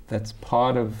mean, that's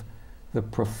part of the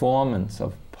performance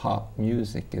of pop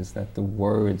music, is that the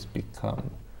words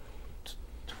become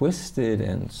twisted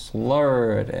and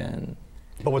slurred, and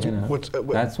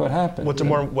that's what happens.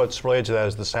 What's related to that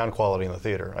is the sound quality in the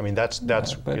theater. I mean, that's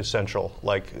essential.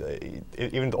 Like,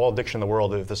 even all diction in the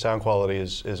world, if the sound quality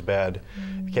is bad,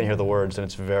 you can't hear the words, and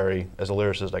it's very, as a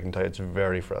lyricist, I can tell you, it's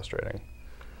very frustrating.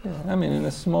 Yeah, I mean, in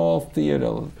a small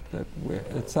theater,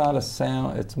 it's not a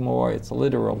sound, it's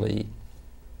literally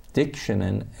diction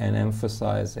and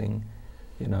emphasizing,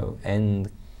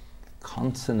 end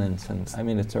consonants, and I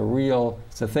mean, it's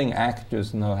a thing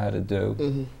actors know how to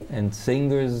do, and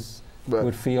singers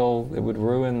would feel it would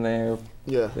ruin their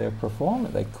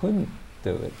performance. They couldn't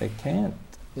do it, they can't,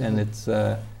 and it's,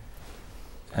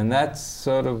 and that's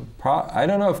sort of, I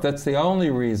don't know if that's the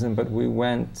only reason, but we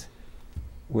went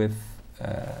with,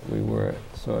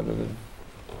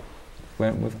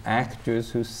 went with actors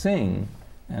who sing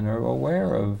and are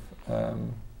aware of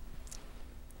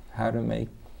how to make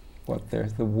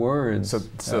the words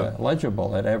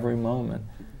legible at every moment.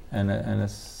 And a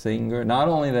singer, not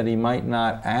only that he might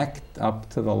not act up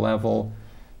to the level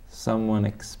someone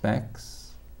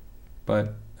expects,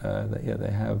 but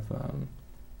they have,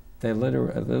 they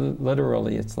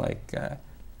literally, it's like,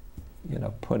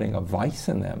 putting a vice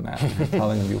in their mouth and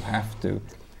telling them you have to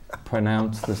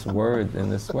pronounce this word in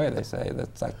this way. They say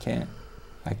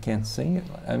I can't sing it.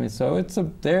 I mean, so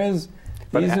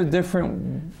these are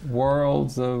different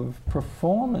worlds of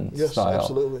performance style. Yes,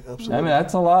 absolutely. I mean,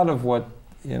 that's a lot of what,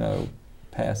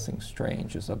 Passing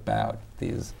Strange is about,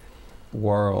 these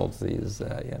worlds, these,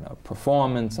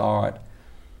 performance art,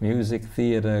 music,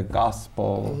 theater,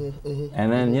 gospel,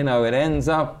 and then, it ends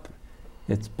up,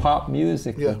 it's pop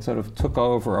music that sort of took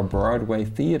over a Broadway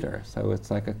theater, so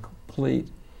it's like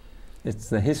it's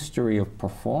the history of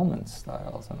performance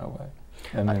styles in a way.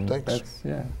 I mean,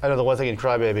 I know the one thing in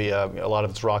Crybaby, a lot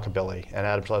of it's rockabilly, and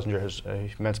Adam Schlesinger has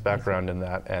an immense background in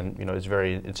that, and is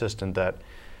very insistent that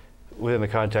within the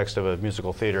context of a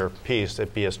musical theater piece,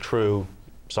 it be as true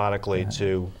sonically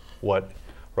to what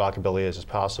rockabilly is as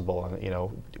possible, and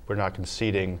we're not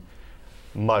conceding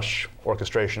much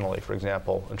orchestrationally, for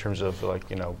example, in terms of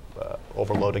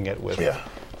overloading it with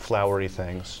flowery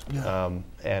things,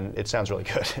 and it sounds really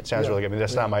good. It sounds really good. I mean,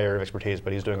 that's not my area of expertise,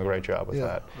 but he's doing a great job with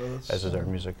that, as is our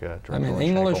music director. I mean,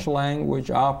 English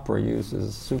language opera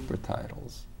uses super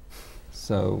titles.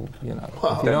 So, if you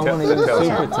don't want to use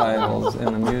super titles in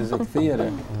a music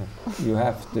theater, you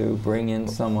have to bring in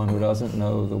someone who doesn't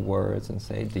know the words and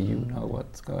say, do you know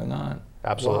what's going on?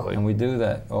 Absolutely. And we do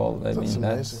that all. That's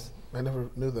amazing. I never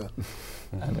knew that.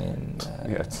 I mean,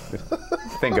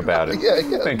 think about it.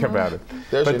 Think about it.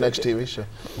 There's your next TV show.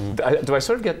 Do I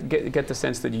sort of get the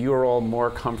sense that you're all more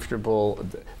comfortable,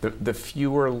 the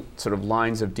fewer sort of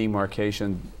lines of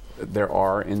demarcation there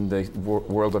are in the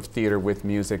world of theater with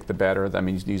music, the better? I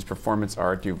mean, you use performance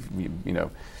art,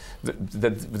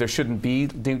 there shouldn't be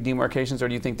demarcations, or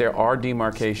do you think there are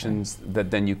demarcations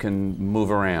that then you can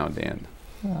move around in?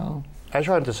 Well, I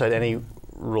try not to set any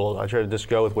rule. I try to just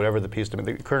go with whatever the piece.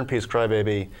 The current piece,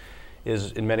 Crybaby,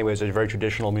 is in many ways a very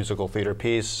traditional musical theater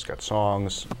piece. It's got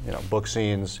songs, book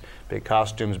scenes, big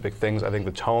costumes, big things. I think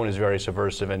the tone is very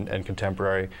subversive and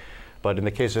contemporary. But in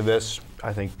the case of this,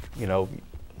 I think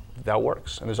that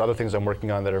works. And there's other things I'm working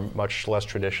on that are much less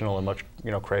traditional and much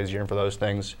crazier. And for those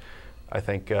things, I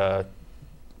think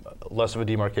less of a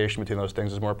demarcation between those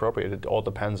things is more appropriate. It all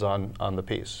depends on the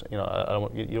piece. You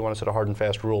don't want to set a hard and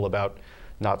fast rule about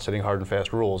not setting hard and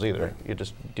fast rules either. You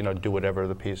just do whatever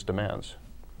the piece demands.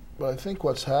 But I think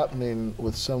what's happening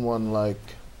with someone like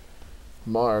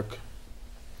Mark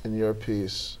in your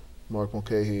piece, Mark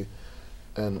Mulcahy,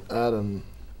 and Adam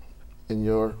in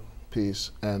your piece,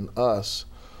 and us,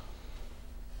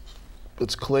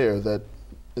 it's clear that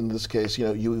in this case,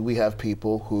 we have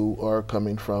people who are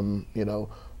coming from,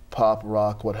 pop,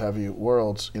 rock, what have you,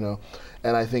 worlds, and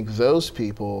I think those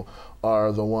people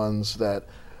are the ones that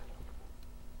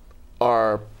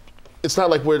are, it's not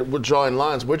like we're drawing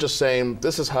lines, we're just saying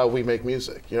this is how we make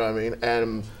music, you know what I mean?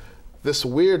 And this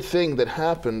weird thing that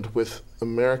happened with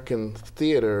American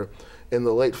theater in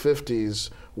the late 50s,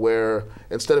 where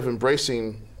instead of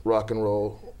embracing rock and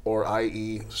roll, or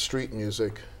i.e. street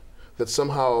music, that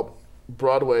somehow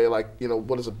Broadway,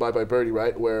 what is it, Bye Bye Birdie,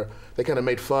 right? Where they kind of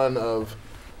made fun of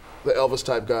the Elvis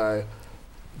type guy.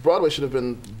 Broadway should have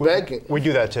been begging. We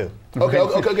do that too.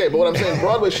 Okay, but what I'm saying,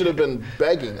 Broadway should have been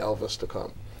begging Elvis to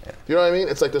come. You know what I mean?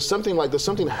 It's like there's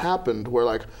something happened where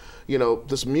you know,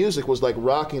 this music was like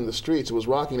rocking the streets. It was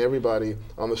rocking everybody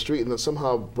on the street, and then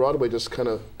somehow Broadway just kind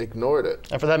of ignored it.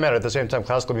 And for that matter, at the same time,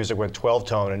 classical music went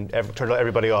 12-tone and turned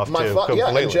everybody off too.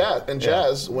 Yeah, and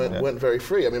jazz went very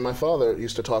free. I mean, my father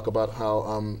used to talk about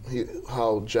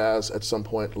how jazz at some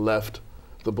point left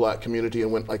the black community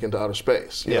and went like into outer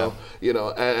space. You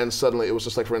know, and suddenly it was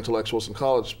just like for intellectuals and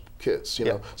college kids. You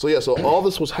know, so all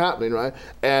this was happening, right?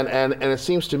 And it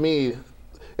seems to me,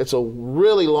 it's a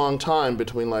really long time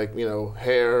between, like, you know,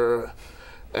 Hair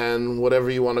and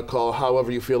whatever you want to call,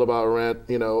 however you feel about Rent,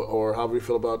 you know, or however you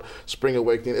feel about Spring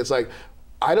Awakening. It's like,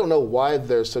 I don't know why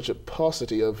there's such a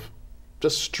paucity of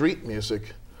just street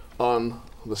music on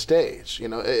the stage. You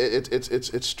know,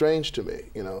 it's strange to me,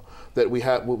 you know, that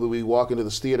we walk into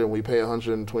this theater and we pay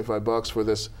 $125 for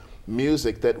this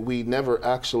music that we never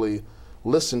actually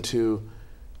listen to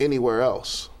anywhere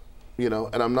else. You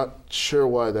know, and I'm not sure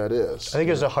why that is. I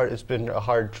think it's been a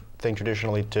hard thing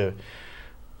traditionally to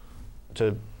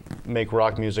make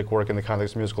rock music work in the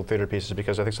context of musical theater pieces,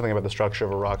 because I think something about the structure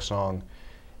of a rock song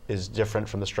is different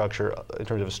from the structure in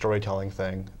terms of a storytelling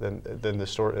thing than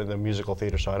the musical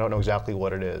theater song. I don't know exactly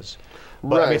what it is,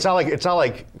 but right. I mean, it's not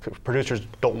like producers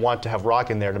don't want to have rock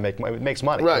in there to make money. It makes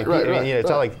money. Right, I mean, it's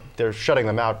not like they're shutting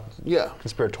them out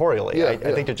conspiratorially.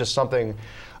 I think there's just something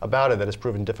about it that has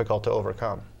proven difficult to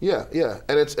overcome. Yeah,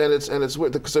 and it's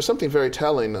weird because there's something very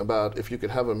telling about if you could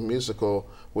have a musical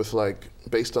with, like,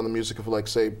 based on the music of, like,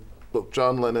 say,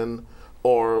 John Lennon,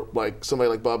 or like somebody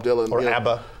like Bob Dylan, or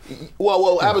ABBA.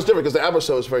 Well, ABBA's different because the ABBA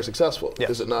show is very successful,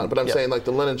 is it not? But I'm saying, like,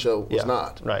 the Lennon show was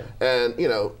not. Right. And, you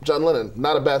know, John Lennon,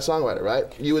 not a bad songwriter, right?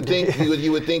 You would think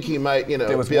you would think he might, you know.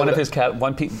 There was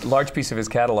large piece of his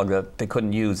catalog that they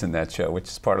couldn't use in that show, which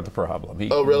is part of the problem.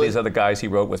 Oh, really? These other guys he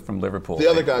wrote with from Liverpool. The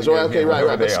other guys,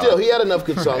 right. But still, he had enough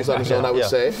good songs on his own, I would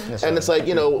say. And it's like,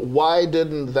 you know, why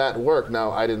didn't that work?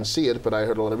 Now, I didn't see it, but I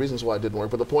heard a lot of reasons why it didn't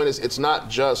work. But the point is, it's not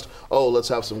just, oh, let's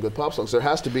have some good pop songs. There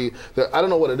has to be, I don't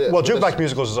know what it is. Well, jukebox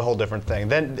musicals is a whole different thing.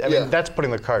 Then, I mean, that's putting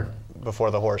the cart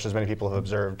before the horse, as many people have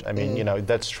observed. I mean, you know,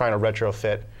 that's trying to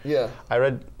retrofit. Yeah. I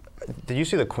read, did you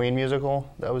see the Queen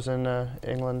musical that was in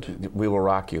England? We Will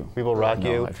Rock You. We Will Rock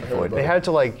You. They had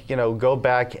to, like, you know, go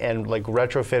back and, like,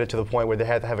 retrofit it to the point where they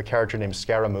had to have a character named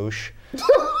Scaramouche.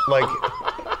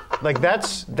 Like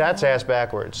that's ass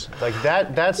backwards. Like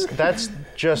that's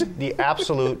just the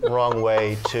absolute wrong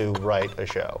way to write a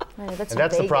show. Right, and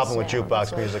that's the problem with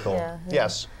jukebox musical. Yeah.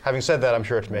 Yes. Having said that, I'm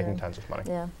sure it's making tons of money.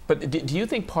 Yeah. But do you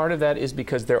think part of that is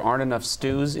because there aren't enough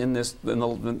stews in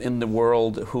the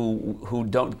world who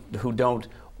don't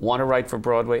want to write for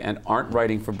Broadway and aren't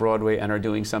writing for Broadway and are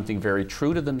doing something very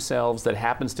true to themselves that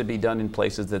happens to be done in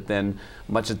places that then,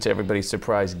 much to everybody's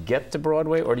surprise, get to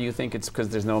Broadway? Or do you think it's because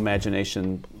there's no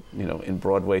imagination, you know, in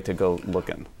Broadway to go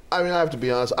looking? I mean, I have to be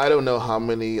honest, I don't know how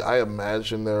many. I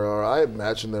imagine there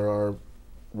are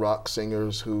rock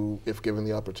singers who, if given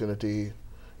the opportunity,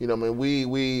 you know, I mean,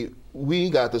 we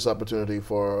got this opportunity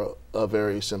for a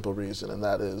very simple reason, and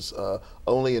that is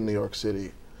only in New York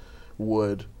City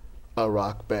would a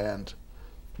rock band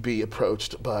be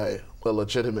approached by a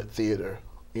legitimate theater,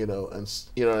 you know, and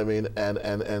you know what I mean,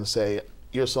 and say,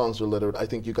 your songs are literate. I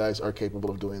think you guys are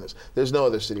capable of doing this. There's no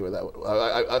other city where that would,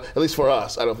 at least for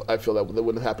us, I feel that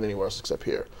wouldn't happen anywhere else except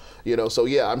here. You know, so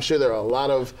yeah, I'm sure there are a lot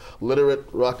of literate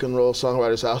rock and roll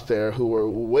songwriters out there who were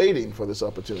waiting for this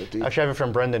opportunity. Actually, I have a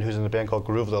friend Brendan who's in the band called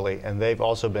Groove Lily, and they've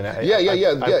also been. I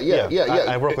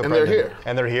work with Brendan. They're here.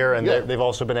 And they're here, and they've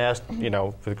also been asked, you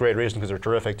know, for great reason because they're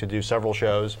terrific, to do several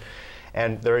shows.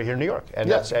 And they're here in New York, and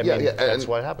that's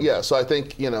what happens. Yeah, so I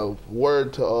think, you know,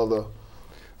 word to all the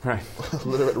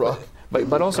literate rock.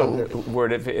 But also,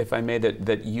 Word, if I may,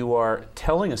 that you are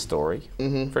telling a story.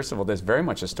 First of all, there's very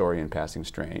much a story in Passing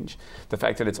Strange. The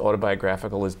fact that it's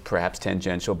autobiographical is perhaps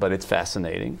tangential, but it's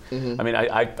fascinating. I mean,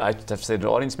 I have to say to an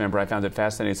audience member, I found it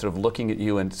fascinating sort of looking at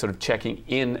you and sort of checking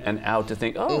in and out to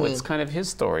think, oh, it's kind of his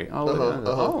story.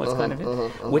 Oh, it's kind of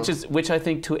his. Which I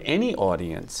think to any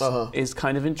audience is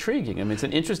kind of intriguing. I mean, it's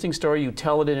an interesting story. You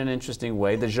tell it in an interesting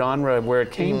way. The genre where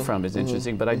it came from is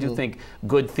interesting, but I do think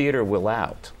good theater will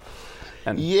out.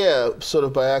 And yeah, sort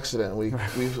of by accident,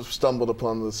 we've stumbled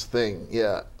upon this thing.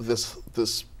 Yeah,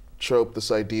 this trope, this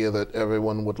idea that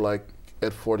everyone would like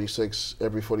at 46,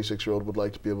 every 46-year-old would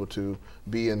like to be able to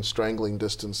be in strangling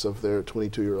distance of their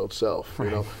 22-year-old self. You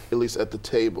know, at least at the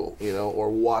table. You know, or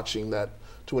watching that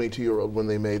 22-year-old when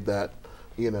they made that,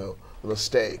 you know,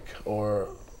 mistake, or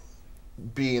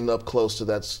being up close to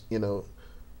that, you know,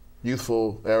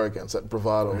 youthful arrogance, that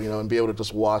bravado, you know, and be able to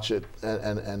just watch it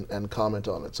and comment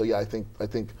on it. So yeah, I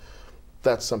think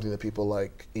that's something that people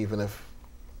like, even if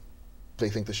they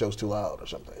think the show's too loud or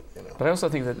something. You know. But I also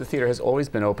think that the theater has always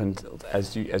been open,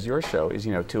 as your show is,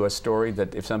 to a story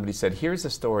that if somebody said, "Here's a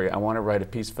story, I want to write a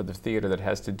piece for the theater that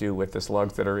has to do with the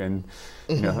slugs that are in,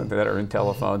 that are in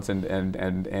telephones and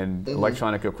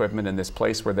electronic equipment and this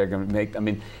place where they're going to make." I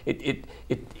mean,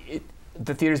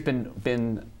 the theater's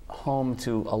been home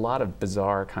to a lot of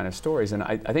bizarre kind of stories, and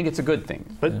I think it's a good thing.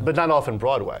 But not often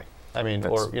Broadway. I mean,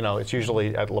 it's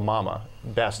usually at La Mama,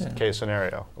 best case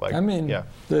scenario. Like,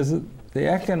 there's the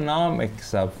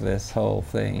economics of this whole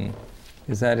thing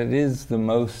is that it is the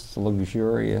most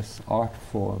luxurious art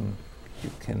form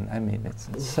you can. I mean, it's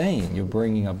insane. You're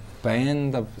bringing a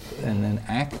band and then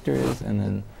actors and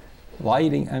then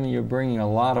lighting. I mean, you're bringing a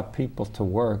lot of people to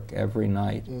work every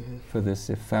night for this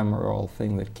ephemeral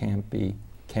thing that can't be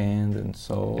canned and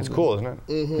sold. It's cool, isn't it?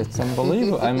 It's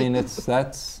unbelievable. I mean,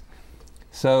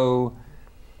 so,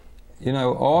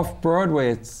 off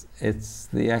Broadway, it's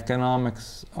the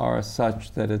economics are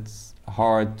such that it's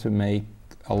hard to make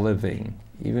a living,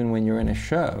 even when you're in a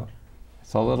show.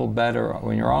 It's a little better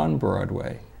when you're on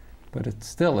Broadway, but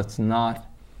it's not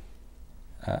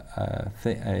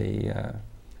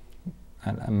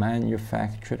a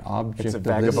manufactured object of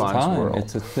this time. World.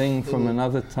 It's a thing from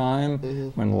another time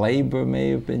when labor may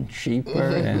have been cheaper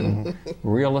and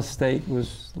real estate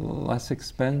was less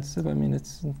expensive. I mean,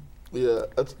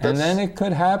 and then it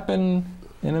could happen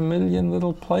in a million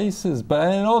little places.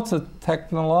 And also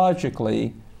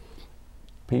technologically,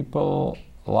 people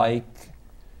like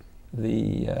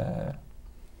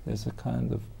there's a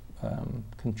kind of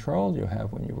control you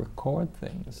have when you record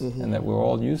things, and that we're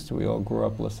all used to. We all grew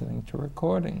up listening to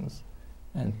recordings,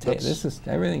 and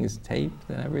everything is taped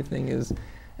and everything is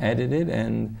edited,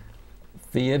 and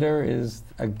theater is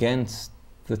against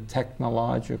the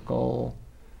technological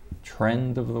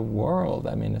trend of the world.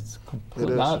 I mean, it's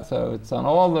completely not. So it's on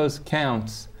all those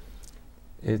counts.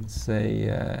 It's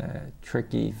a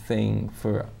tricky thing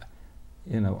for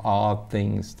odd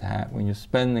things to happen when you're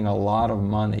spending a lot of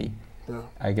money.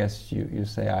 I guess you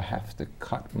say I have to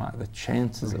cut the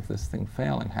chances of this thing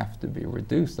failing have to be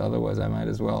reduced. Otherwise, I might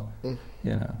as well,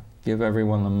 give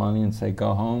everyone the money and say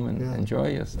go home and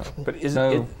enjoy yourself. But is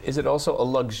it also a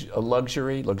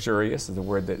luxury? Luxurious is the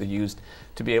word that they used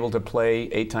to be able to play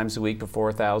 8 times a week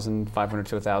before 500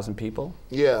 to 1,000 people.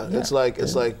 Yeah, it's like I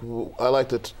like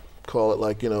to call it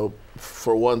like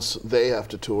for once they have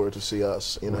to tour to see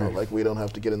us. Like we don't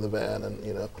have to get in the van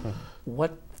and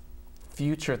What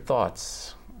future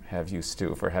thoughts have you,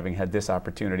 Stu, for having had this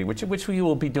opportunity, which you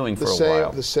will be doing for a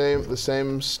while? The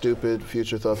same stupid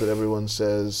future thought that everyone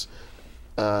says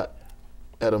at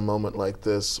a moment like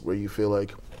this, where you feel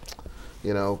like,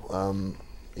 the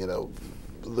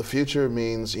future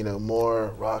means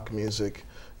more rock music,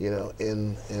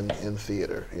 in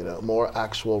theater, more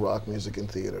actual rock music in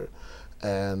theater,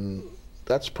 and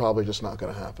that's probably just not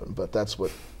going to happen. But that's what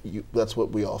we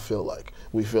all feel like.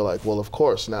 We feel like, well, of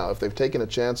course, now if they've taken a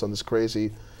chance on this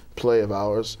crazy play of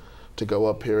ours to go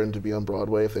up here and to be on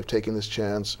Broadway, if they've taken this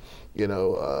chance,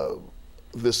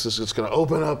 this is just going to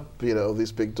open up,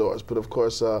 these big doors. But of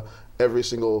course,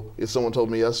 someone told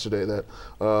me yesterday that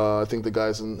I think the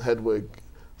guys in Hedwig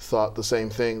thought the same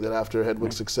thing, that after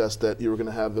Hedwig's success, that you were going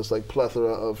to have this like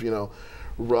plethora of,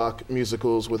 rock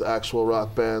musicals with actual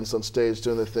rock bands on stage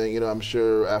doing the thing. I'm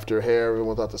sure after Hair,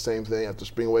 everyone thought the same thing. After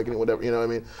Spring Awakening, whatever. I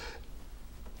mean,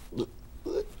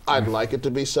 I'd like it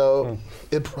to be so.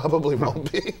 It probably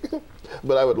won't be,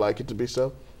 but I would like it to be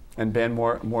so. And Ben,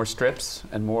 more strips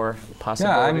and more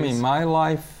possibilities. Yeah, I mean, my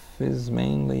life is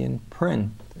mainly in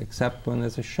print, except when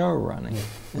there's a show running.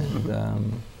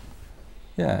 And,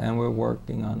 and we're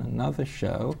working on another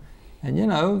show, and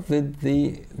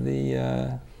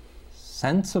the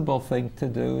sensible thing to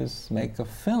do is make a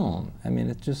film. I mean,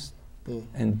 it just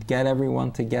and get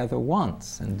everyone together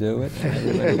once and do it.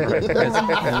 And everybody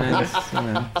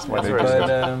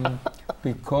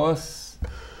because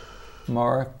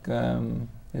Mark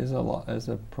is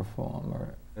a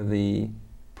performer, the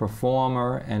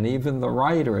performer and even the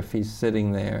writer, if he's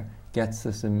sitting there, gets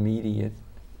this immediate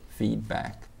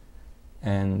feedback.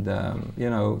 And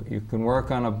you can work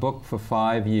on a book for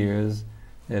 5 years.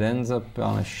 It ends up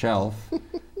on a shelf,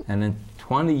 and then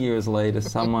 20 years later,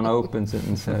 someone opens it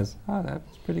and says, "Oh,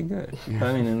 that's pretty good." But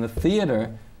I mean, in the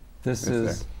theater, there's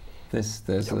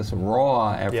this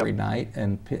raw every night,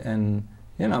 and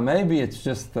maybe it's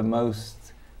just the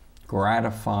most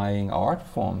gratifying art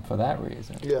form for that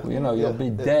reason. You'll be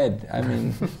dead. I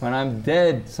mean, when I'm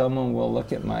dead, someone will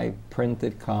look at my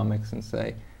printed comics and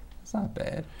say, "It's not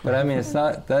bad." But I mean, it's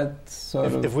not that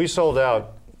sort of. If we sold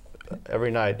out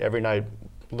every night.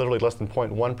 literally less than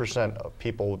 0.1% of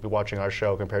people will be watching our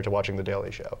show compared to watching The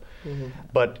Daily Show.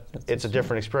 But it's a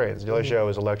different experience. The Daily Show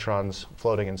is electrons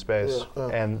floating in space,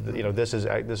 and this is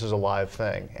a live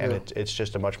thing, and it's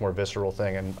just a much more visceral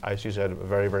thing, and as you said, a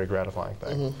very, very gratifying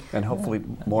thing. And hopefully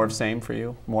more of same for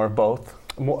you, more of both?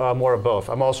 More of both.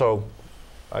 I'm also,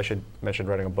 I should mention,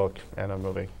 writing a book and a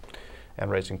movie and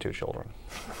raising 2 children.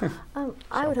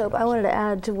 I would hope, I wanted to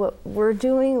add to what we're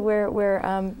doing, where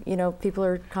people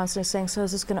are constantly saying, so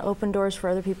is this going to open doors for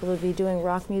other people to be doing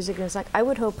rock music? And it's like, I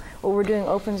would hope what we're doing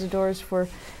opens the doors for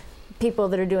people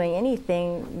that are doing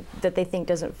anything that they think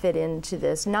doesn't fit into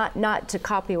this. Not to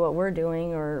copy what we're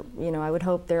doing, or, I would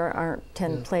hope there aren't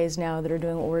 10 plays now that are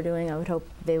doing what we're doing. I would hope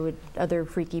other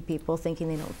freaky people thinking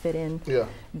they don't fit in,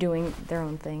 doing their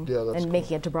own thing, and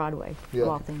making it to Broadway, of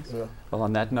all things. Well,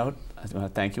 on that note, I want to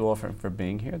thank you all for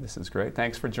being here. This is great.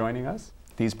 Thanks for joining us.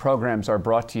 These programs are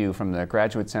brought to you from the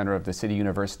Graduate Center of the City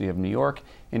University of New York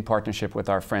in partnership with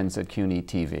our friends at CUNY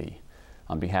TV.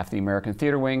 On behalf of the American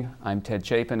Theater Wing, I'm Ted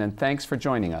Chapin, and thanks for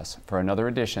joining us for another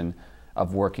edition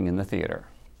of Working in the Theater.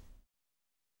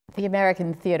 The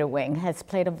American Theater Wing has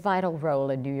played a vital role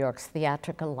in New York's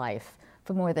theatrical life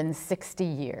for more than 60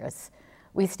 years.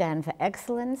 We stand for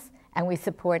excellence, and we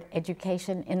support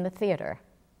education in the theater.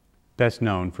 Best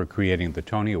known for creating the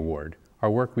Tony Award, our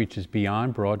work reaches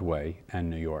beyond Broadway and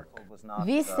New York.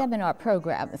 These seminar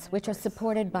programs, which are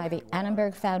supported by the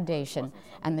Annenberg Foundation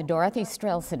and the Dorothy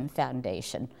Strelson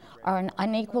Foundation, are an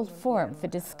unequal forum for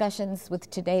discussions with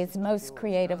today's most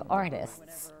creative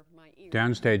artists.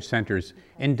 Downstage Center's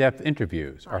in-depth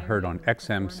interviews are heard on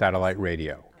XM satellite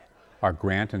radio. Our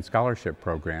grant and scholarship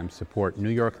programs support New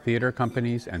York theater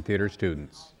companies and theater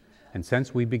students. And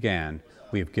since we began,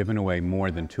 we have given away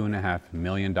more than $2.5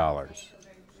 million.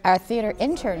 Our theater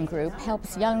intern group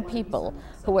helps young people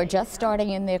who are just starting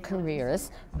in their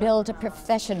careers build a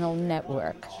professional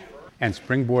network. And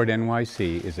Springboard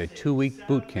NYC is a 2-week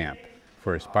boot camp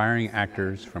for aspiring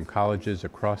actors from colleges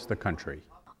across the country.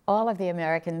 All of the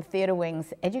American Theater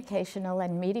Wing's educational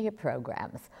and media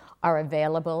programs are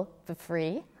available for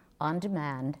free, on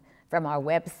demand, from our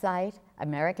website,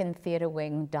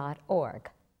 americantheaterwing.org.